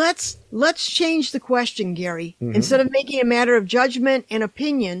 let's change the question, Gary. Instead of making it a matter of judgment and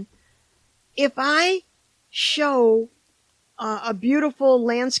opinion, if I show a beautiful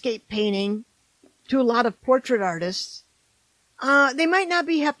landscape painting to a lot of portrait artists, they might not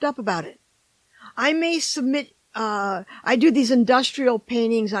be hepped up about it. I may submit, I do these industrial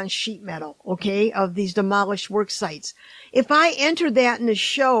paintings on sheet metal, okay, of these demolished work sites. If I enter that in a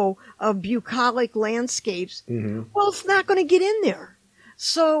show of bucolic landscapes, well, it's not going to get in there.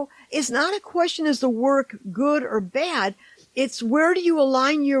 So it's not a question, is the work good or bad? It's where do you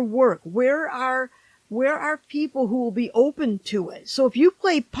align your work? Where are people who will be open to it? So if you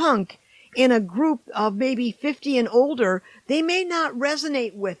play punk in a group of maybe 50 and older, they may not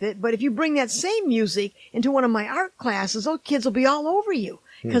resonate with it. But if you bring that same music into one of my art classes, those kids will be all over you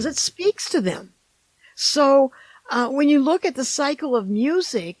because it speaks to them. So when you look at the cycle of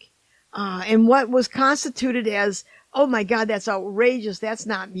music and what was constituted as, oh my God, that's outrageous, that's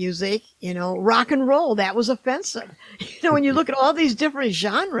not music, you know, rock and roll, that was offensive. You know, when you look at all these different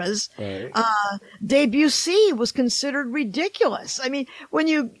genres, right. Debussy was considered ridiculous. I mean, when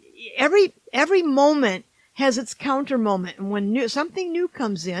you, every moment has its counter moment. And when something new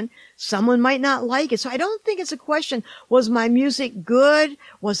comes in, someone might not like it. So I don't think it's a question, was my music good?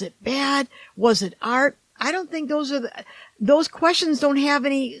 Was it bad? Was it art? I don't think those questions don't have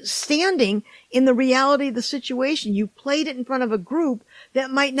any standing in the reality of the situation. You played it in front of a group that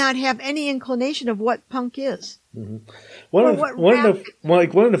might not have any inclination of what punk is. One of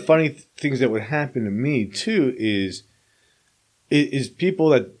the funny things that would happen to me too is people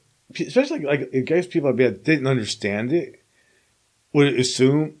that, especially like against people that didn't understand it, would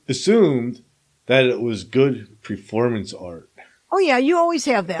assumed that it was good performance art. Oh yeah, you always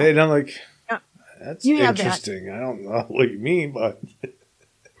have that. And I'm like, that's you have interesting. That. I don't know what you mean, but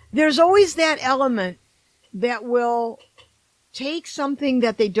there's always that element that will take something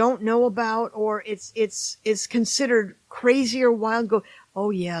that they don't know about, or it's considered crazy or wild. Go, oh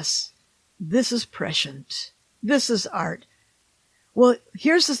yes, this is prescient. This is art. Well,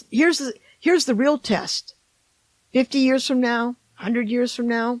 here's the real test. 50 years from now, 100 years from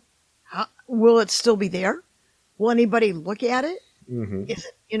now, will it still be there? Will anybody look at it? Is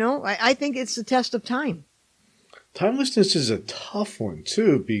it, you know, I think it's the test of time. Timelessness is a tough one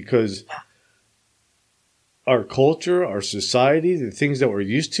too, because our culture, our society, the things that we're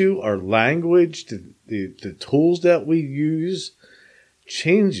used to, our language, the tools that we use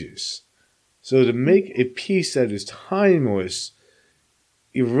changes. So to make a piece that is timeless,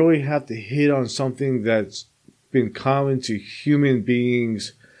 you really have to hit on something that's been common to human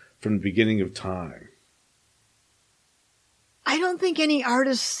beings from the beginning of time. I don't think any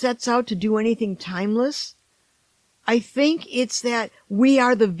artist sets out to do anything timeless. I think it's that we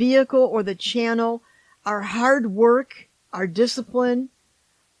are the vehicle or the channel. Our hard work, our discipline,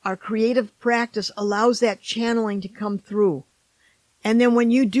 our creative practice allows that channeling to come through. And then when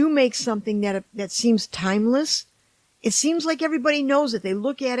you do make something that seems timeless, it seems like everybody knows it. They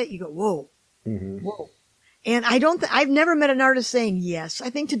look at it, you go, whoa, whoa. And I've never met an artist saying, yes, I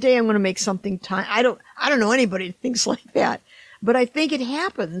think today I'm going to make something I don't know anybody that thinks like that. But I think it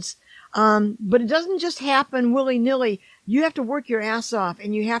happens. But it doesn't just happen willy-nilly. You have to work your ass off,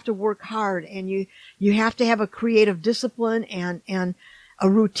 and you have to work hard, and you have to have a creative discipline and a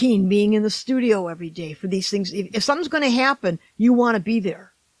routine, being in the studio every day for these things. If something's going to happen, you want to be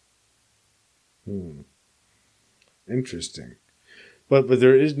there. Interesting. But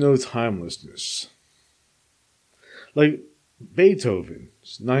there is no timelessness. Like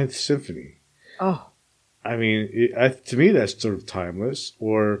Beethoven's Ninth Symphony. Oh. I mean, to me, that's sort of timeless.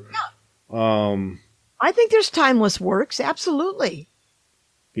 Or, I think there's timeless works. Absolutely.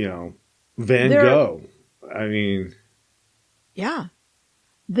 Van They're- Gogh. I mean, Yeah.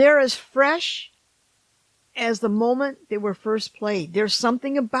 They're as fresh as the moment they were first played. There's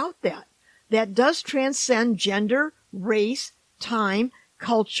something about that does transcend gender, race, time,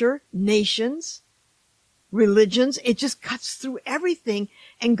 culture, nations, religions. It just cuts through everything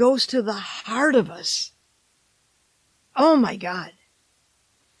and goes to the heart of us. Oh my God.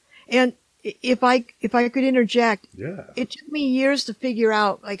 And if I could interject, yeah. it took me years to figure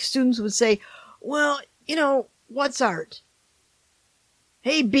out, like students would say, well, what's art?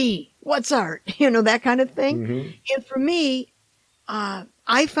 Hey, B, what's art? That kind of thing. Mm-hmm. And for me,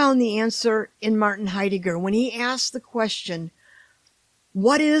 I found the answer in Martin Heidegger when he asked the question,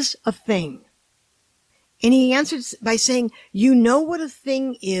 what is a thing? And he answered by saying, you know what a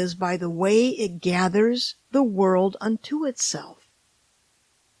thing is by the way it gathers the world unto itself.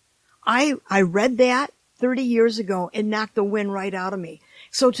 I read that 30 years ago and knocked the wind right out of me.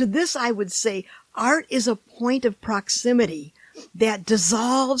 So to this, I would say art is a point of proximity that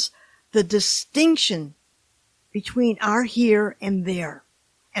dissolves the distinction between our here and there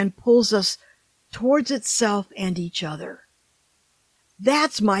and pulls us towards itself and each other.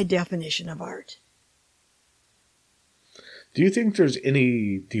 That's my definition of art. Do you think there's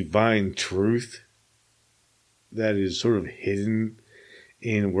any divine truth that is sort of hidden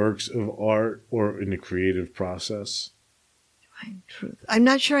in works of art or in the creative process? Divine truth. I'm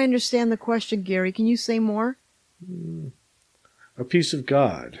not sure I understand the question, Gary. Can you say more? A piece of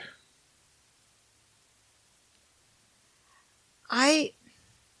God.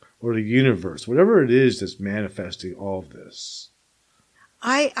 Or the universe, whatever it is that's manifesting all of this.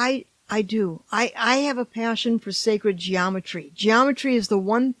 I do. I have a passion for sacred geometry. Geometry is the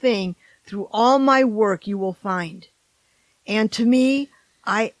one thing through all my work you will find. And to me,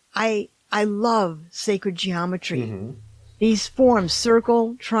 I love sacred geometry. Mm-hmm. These forms,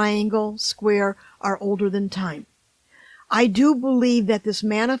 circle, triangle, square, are older than time. I do believe that this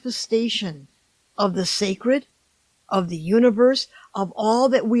manifestation of the sacred, of the universe, of all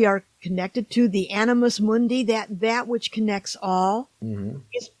that we are connected to, the animus mundi, that which connects all, Mm-hmm.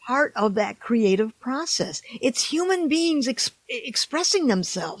 is part of that creative process. It's human beings expressing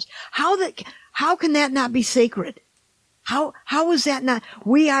themselves. How can that not be sacred? How is that not?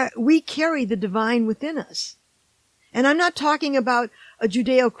 We carry the divine within us. And I'm not talking about a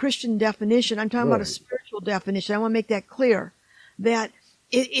Judeo-Christian definition. I'm talking about a spiritual definition. I want to make that clear, that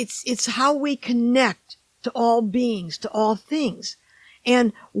it's how we connect to all beings, to all things.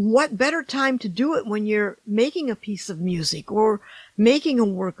 And what better time to do it when you're making a piece of music or making a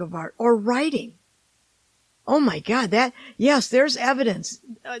work of art or writing? Oh my God, yes, there's evidence.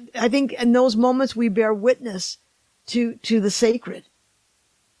 I think in those moments we bear witness to the sacred.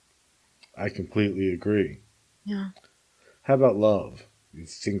 I completely agree. Yeah. How about love? You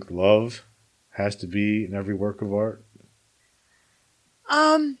think love has to be in every work of art?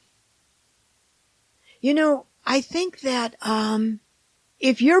 I think that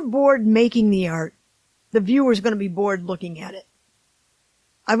if you're bored making the art, the viewer's going to be bored looking at it.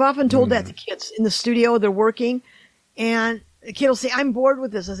 I've often told that to kids in the studio. They're working, and the kid will say, I'm bored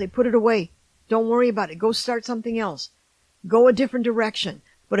with this. I say, put it away. Don't worry about it. Go start something else. Go a different direction.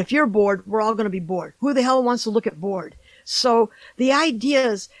 But if you're bored, we're all going to be bored. Who the hell wants to look at bored? So the idea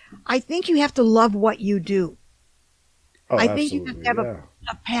is, I think you have to love what you do. Oh, I think you have to have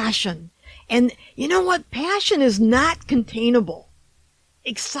a passion. And you know what? Passion is not containable.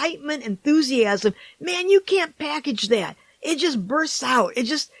 Excitement, enthusiasm, man, you can't package that. It just bursts out. It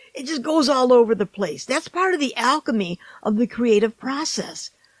just goes all over the place. That's part of the alchemy of the creative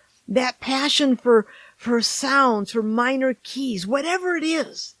process. That passion for sounds, for minor keys, whatever it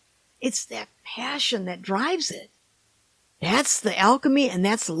is. It's that passion that drives it. That's the alchemy, and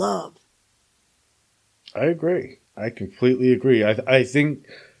that's love. I agree. I completely agree. I think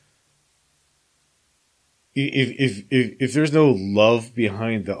if there's no love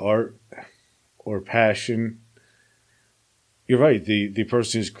behind the art or passion, you're right. The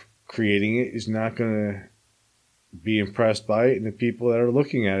person who's creating it is not going to be impressed by it, and the people that are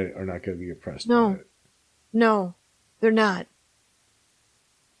looking at it are not going to be impressed by it. No, they're not.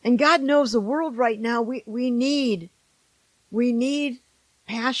 And God knows the world right now, we need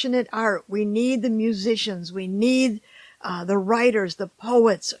passionate art. We need the musicians. We need the writers, the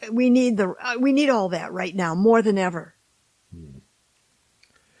poets. We need all that right now more than ever.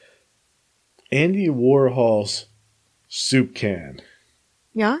 Andy Warhol's soup can.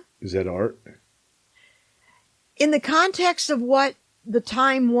 Yeah? Is that art? In the context of what the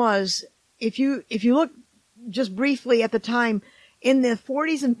time was, if you look just briefly at the time, in the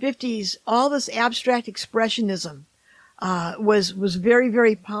 40s and 50s, all this abstract expressionism, was very,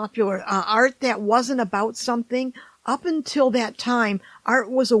 very popular. Art that wasn't about something. Up until that time, art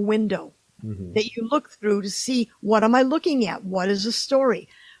was a window that you look through to see, what am I looking at? What is the story?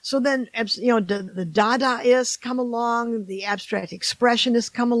 So then, the Dadaists come along, the abstract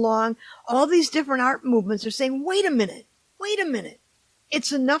expressionists come along. All these different art movements are saying, wait a minute.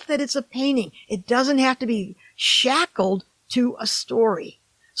 It's enough that it's a painting. It doesn't have to be shackled to a story.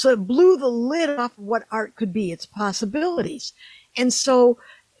 So it blew the lid off what art could be, its possibilities. And so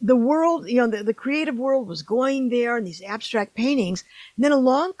the world, the creative world was going there in these abstract paintings. And then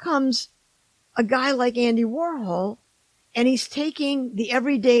along comes a guy like Andy Warhol, and he's taking the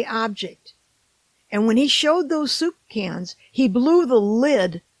everyday object. And when he showed those soup cans, he blew the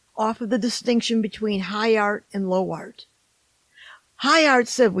lid off of the distinction between high art and low art. High art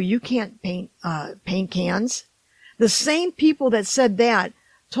said, well, you can't paint cans. The same people that said that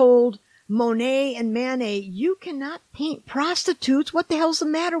told Monet and Manet, you cannot paint prostitutes. What the hell's the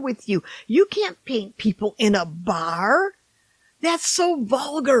matter with you? You can't paint people in a bar. That's so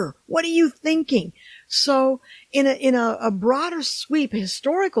vulgar. What are you thinking? So in a broader sweep,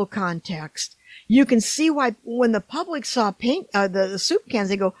 historical context, you can see why when the public saw the soup cans,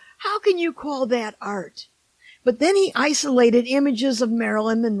 they go, how can you call that art? But then he isolated images of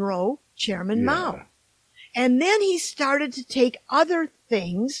Marilyn Monroe, Chairman Mao. And then he started to take other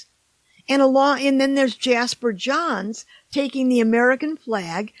things and then there's Jasper Johns taking the American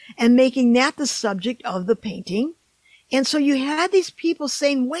flag and making that the subject of the painting. And so you had these people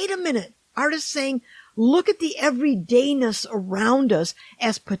saying, wait a minute, artists saying, look at the everydayness around us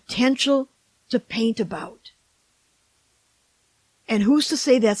as potential to paint about. And who's to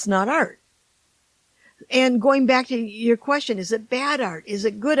say that's not art? And going back to your question, is it bad art? Is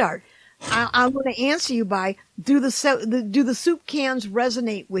it good art? I'm going to answer you by, do the soup cans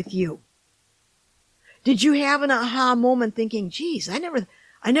resonate with you? Did you have an aha moment thinking, geez,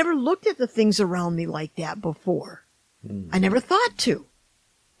 I never looked at the things around me like that before. I never thought to.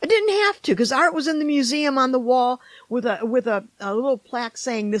 I didn't have to, because art was in the museum on the wall with a little plaque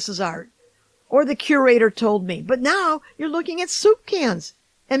saying this is art. Or the curator told me. But now you're looking at soup cans.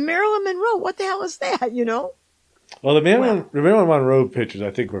 And Marilyn Monroe, what the hell is that, Well, the Marilyn Monroe pictures,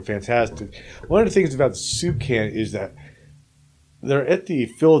 I think, were fantastic. One of the things about the soup can is that they're at the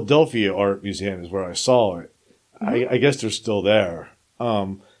Philadelphia Art Museum is where I saw it. I guess they're still there.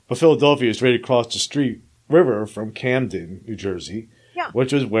 But Philadelphia is right across the river from Camden, New Jersey,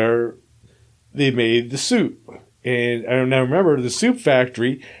 which is where they made the soup. And I remember the soup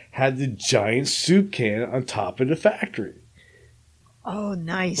factory had the giant soup can on top of the factory. Oh,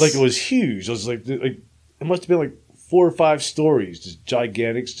 nice. Like, it was huge. It was like it must have been like 4 or 5 stories, this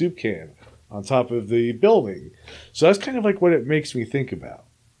gigantic soup can on top of the building. So that's kind of like what it makes me think about.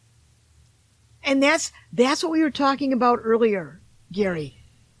 And that's what we were talking about earlier, Gary.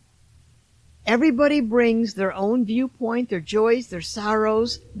 Everybody brings their own viewpoint, their joys, their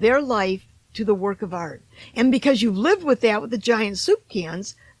sorrows, their life to the work of art. And because you've lived with that with the giant soup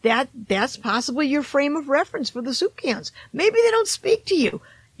cans, that's possibly your frame of reference for the soup cans. Maybe they don't speak to you.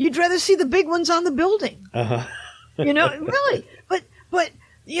 You'd rather see the big ones on the building. Really. But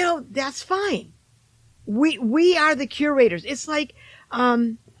that's fine. We are the curators. It's like,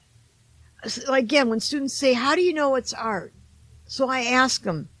 again, when students say, how do you know it's art? So I ask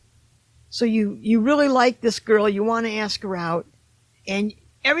them, so you really like this girl, you want to ask her out, and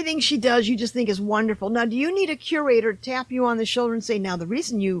everything she does you just think is wonderful. Now, do you need a curator to tap you on the shoulder and say, now the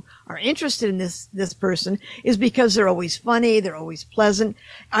reason you are interested in this person is because they're always funny, they're always pleasant.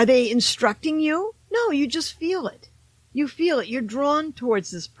 Are they instructing you? No, you just feel it. You feel it. You're drawn towards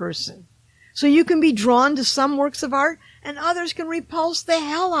this person. So you can be drawn to some works of art and others can repulse the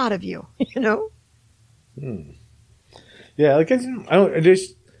hell out of you, Yeah, I guess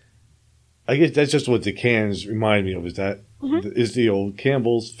that's just what the cans remind me of, is that is the old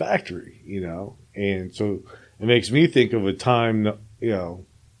Campbell's factory, and so it makes me think of a time,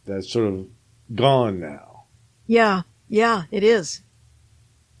 that's sort of gone now. Yeah, it is.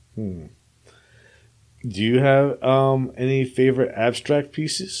 Do you have any favorite abstract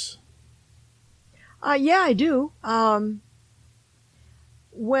pieces? Yeah, I do.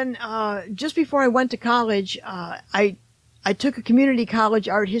 When just before I went to college, I took a community college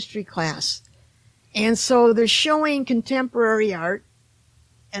art history class. And so they're showing contemporary art,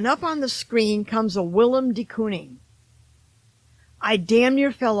 and up on the screen comes a Willem de Kooning. I damn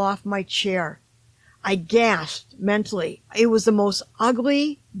near fell off my chair. I gasped mentally. It was the most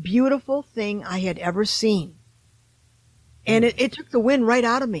ugly, beautiful thing I had ever seen. And it took the wind right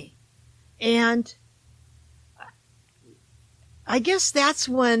out of me. And I guess that's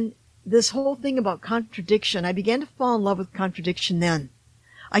when this whole thing about contradiction, I began to fall in love with contradiction then.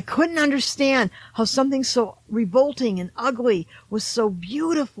 I couldn't understand how something so revolting and ugly was so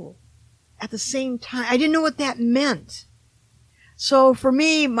beautiful at the same time. I didn't know what that meant. So for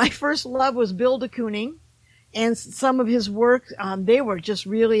me, my first love was Bill de Kooning, and some of his work, they were just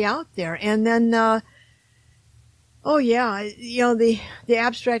really out there. And then, the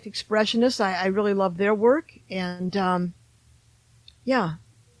abstract expressionists, I really love their work. And, yeah.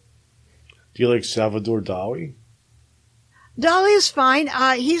 Do you like Salvador Dali? Dali is fine.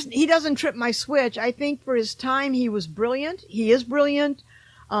 He doesn't trip my switch. I think for his time, he was brilliant. He is brilliant.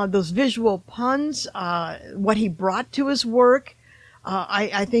 Those visual puns, what he brought to his work,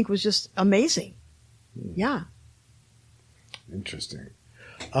 I think was just amazing. Yeah. Interesting.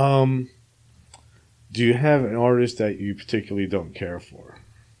 Do you have an artist that you particularly don't care for?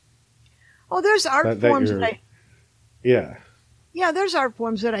 Oh, there's art forms that Yeah. Yeah, there's art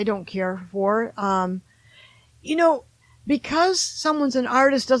forms that I don't care for. Because someone's an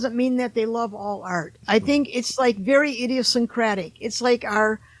artist doesn't mean that they love all art. I think it's like very idiosyncratic. It's like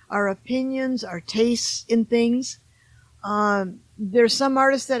our opinions, our tastes in things. There's some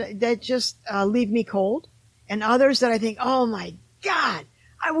artists that just leave me cold, and others that I think, oh my God,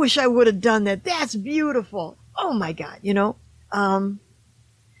 I wish I would have done that. That's beautiful. Oh my God,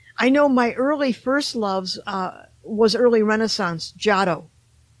 I know my early first loves was early Renaissance, Giotto,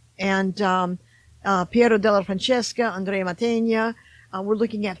 and Piero della Francesca, Andrea Mantegna. We're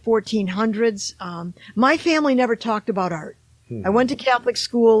looking at 1400s. My family never talked about art. I went to Catholic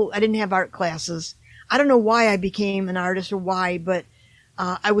school. I didn't have art classes. I don't know why I became an artist or why, but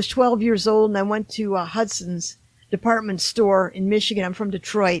I was 12 years old and I went to Hudson's department store in Michigan. I'm from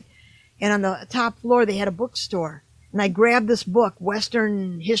Detroit. And on the top floor, they had a bookstore. And I grabbed this book,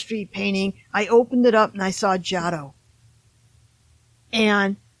 Western History Painting. I opened it up and I saw Giotto.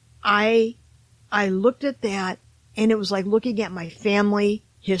 And I looked at that and it was like looking at my family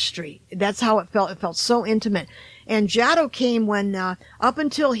history. That's how it felt. It felt so intimate. And Giotto came when, up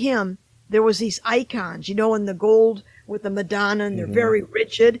until him, there was these icons, in the gold with the Madonna, and they're very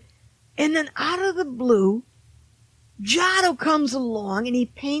rigid. And then out of the blue, Giotto comes along and he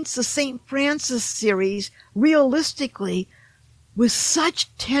paints the St. Francis series realistically with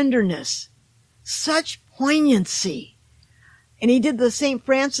such tenderness, such poignancy. And he did the St.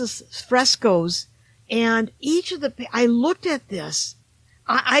 Francis frescoes, and I looked at this.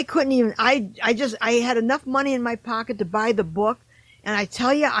 I couldn't even, I had enough money in my pocket to buy the book. And I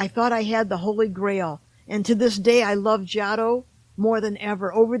tell you, I thought I had the Holy Grail. And to this day, I love Giotto more than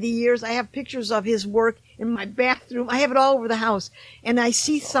ever. Over the years, I have pictures of his work in my bathroom. I have it all over the house. And I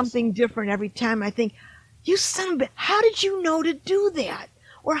see something different every time. I think, you son of a, how did you know to do that?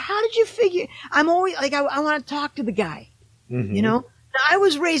 Or how did you figure? I'm always like, I want to talk to the guy. Now, I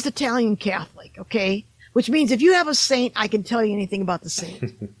was raised Italian Catholic, okay? Which means if you have a saint, I can tell you anything about the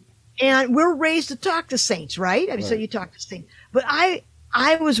saint. And we're raised to talk to saints, right? I mean, so you talk to saints. But I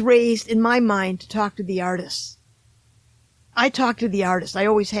was raised in my mind to talk to the artists. I talk to the artists. I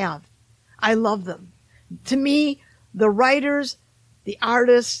always have. I love them. To me, the writers, the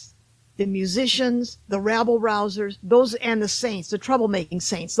artists, the musicians, the rabble-rousers, those, and the saints, the troublemaking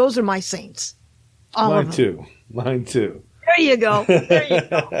saints, those are my saints. All of them. Mine too. There you go.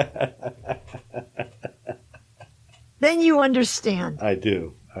 Then you understand. I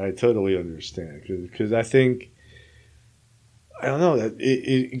do. I totally understand. Because I think, I don't know,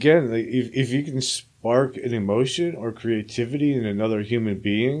 again, like if you can spark an emotion or creativity in another human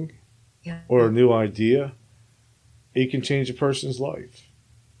being or a new idea, it can change a person's life.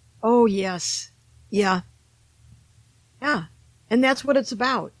 Oh, yes. Yeah. Yeah. And that's what it's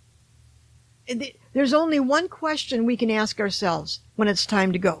about. There's only one question we can ask ourselves when it's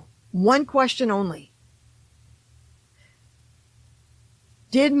time to go. One question only.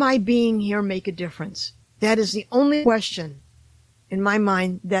 Did my being here make a difference? That is the only question in my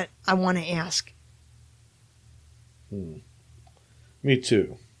mind that I want to ask. Me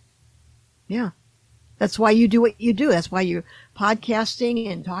too. Yeah. That's why you do what you do. That's why you're podcasting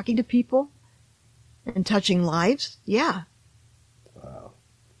and talking to people and touching lives. Yeah. Wow.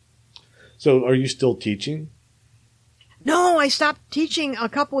 So are you still teaching? No, I stopped teaching a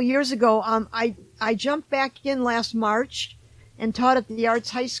couple years ago. I jumped back in last March and taught at the Arts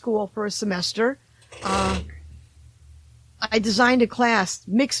High School for a semester. I designed a class,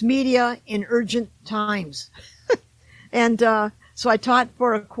 Mixed Media in Urgent Times. And so I taught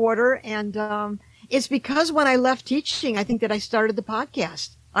for a quarter, and it's because when I left teaching, I think that I started the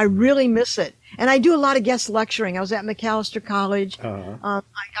podcast. I really miss it. And I do a lot of guest lecturing. I was at Macalester College.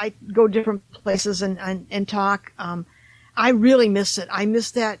 I go different places and talk. I really miss it. I miss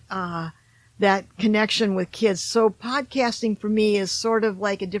that that connection with kids. So podcasting for me is sort of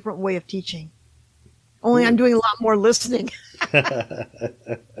like a different way of teaching. Only I'm doing a lot more listening.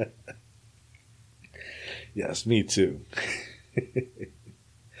 Yes, me too.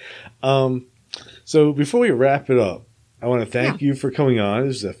 So before we wrap it up, I want to thank you for coming on.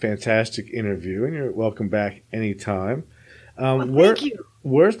 This is a fantastic interview, and you're welcome back anytime. Thank you.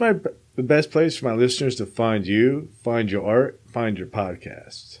 Where's the best place for my listeners to find you, find your art, find your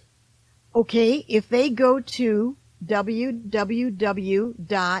podcast? Okay, if they go to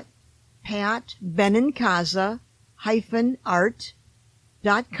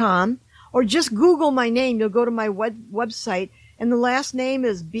www.patbenencaza-art.com or just Google my name, you'll go to my website, and the last name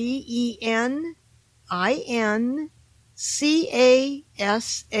is Benincaza.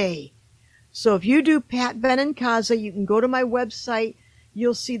 So if you do Pat Benencaza, you can go to my website.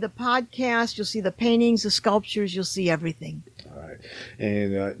 You'll see the podcast. You'll see the paintings, the sculptures. You'll see everything. All right.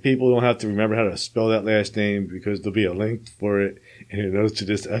 And people don't have to remember how to spell that last name because there'll be a link for it in the notes to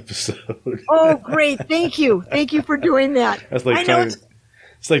this episode. Oh, great. Thank you. Thank you for doing that. That's like trying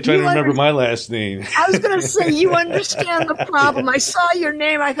to remember my last name. I was going to say, you understand the problem. I saw your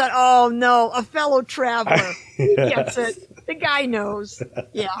name. I thought, oh, no, a fellow traveler. He gets it. The guy knows.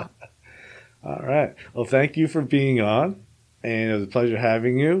 Yeah. All right. Well, thank you for being on. And it was a pleasure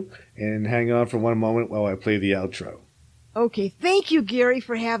having you. And hang on for one moment while I play the outro. Okay. Thank you, Gary,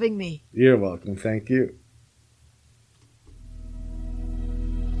 for having me. You're welcome. Thank you.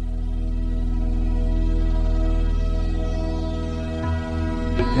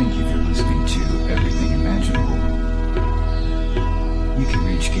 Thank you for listening to Everything Imaginable. You can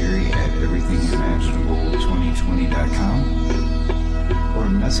reach Gary at everythingimaginable2020.com or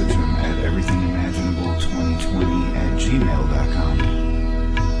message him at everythingimaginable2020@gmail.com.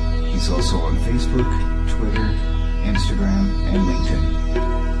 He's also on Facebook, Twitter, Instagram, and LinkedIn.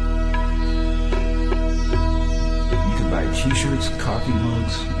 You can buy t-shirts, coffee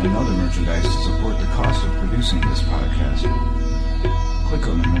mugs, and other merchandise to support the cost of producing this podcast. Click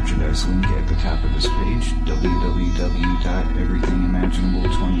on the merchandise link at the top of this page,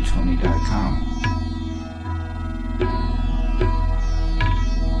 www.everythingimaginable2020.com.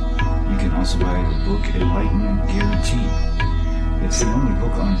 You can also buy the book Enlightenment Guaranteed. It's the only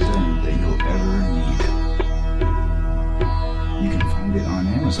book on Zen that you'll ever need. You can find it on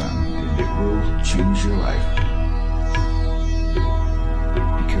Amazon, and it will change your life.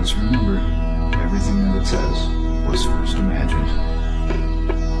 Because remember, everything that it says was first imagined.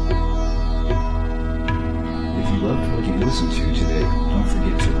 If you loved what you listened to today, don't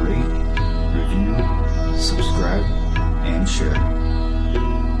forget to rate, review, subscribe, and share.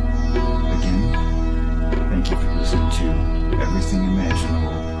 Again, thank you for listening to Everything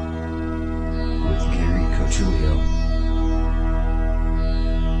Imaginable with Gary Cochilio.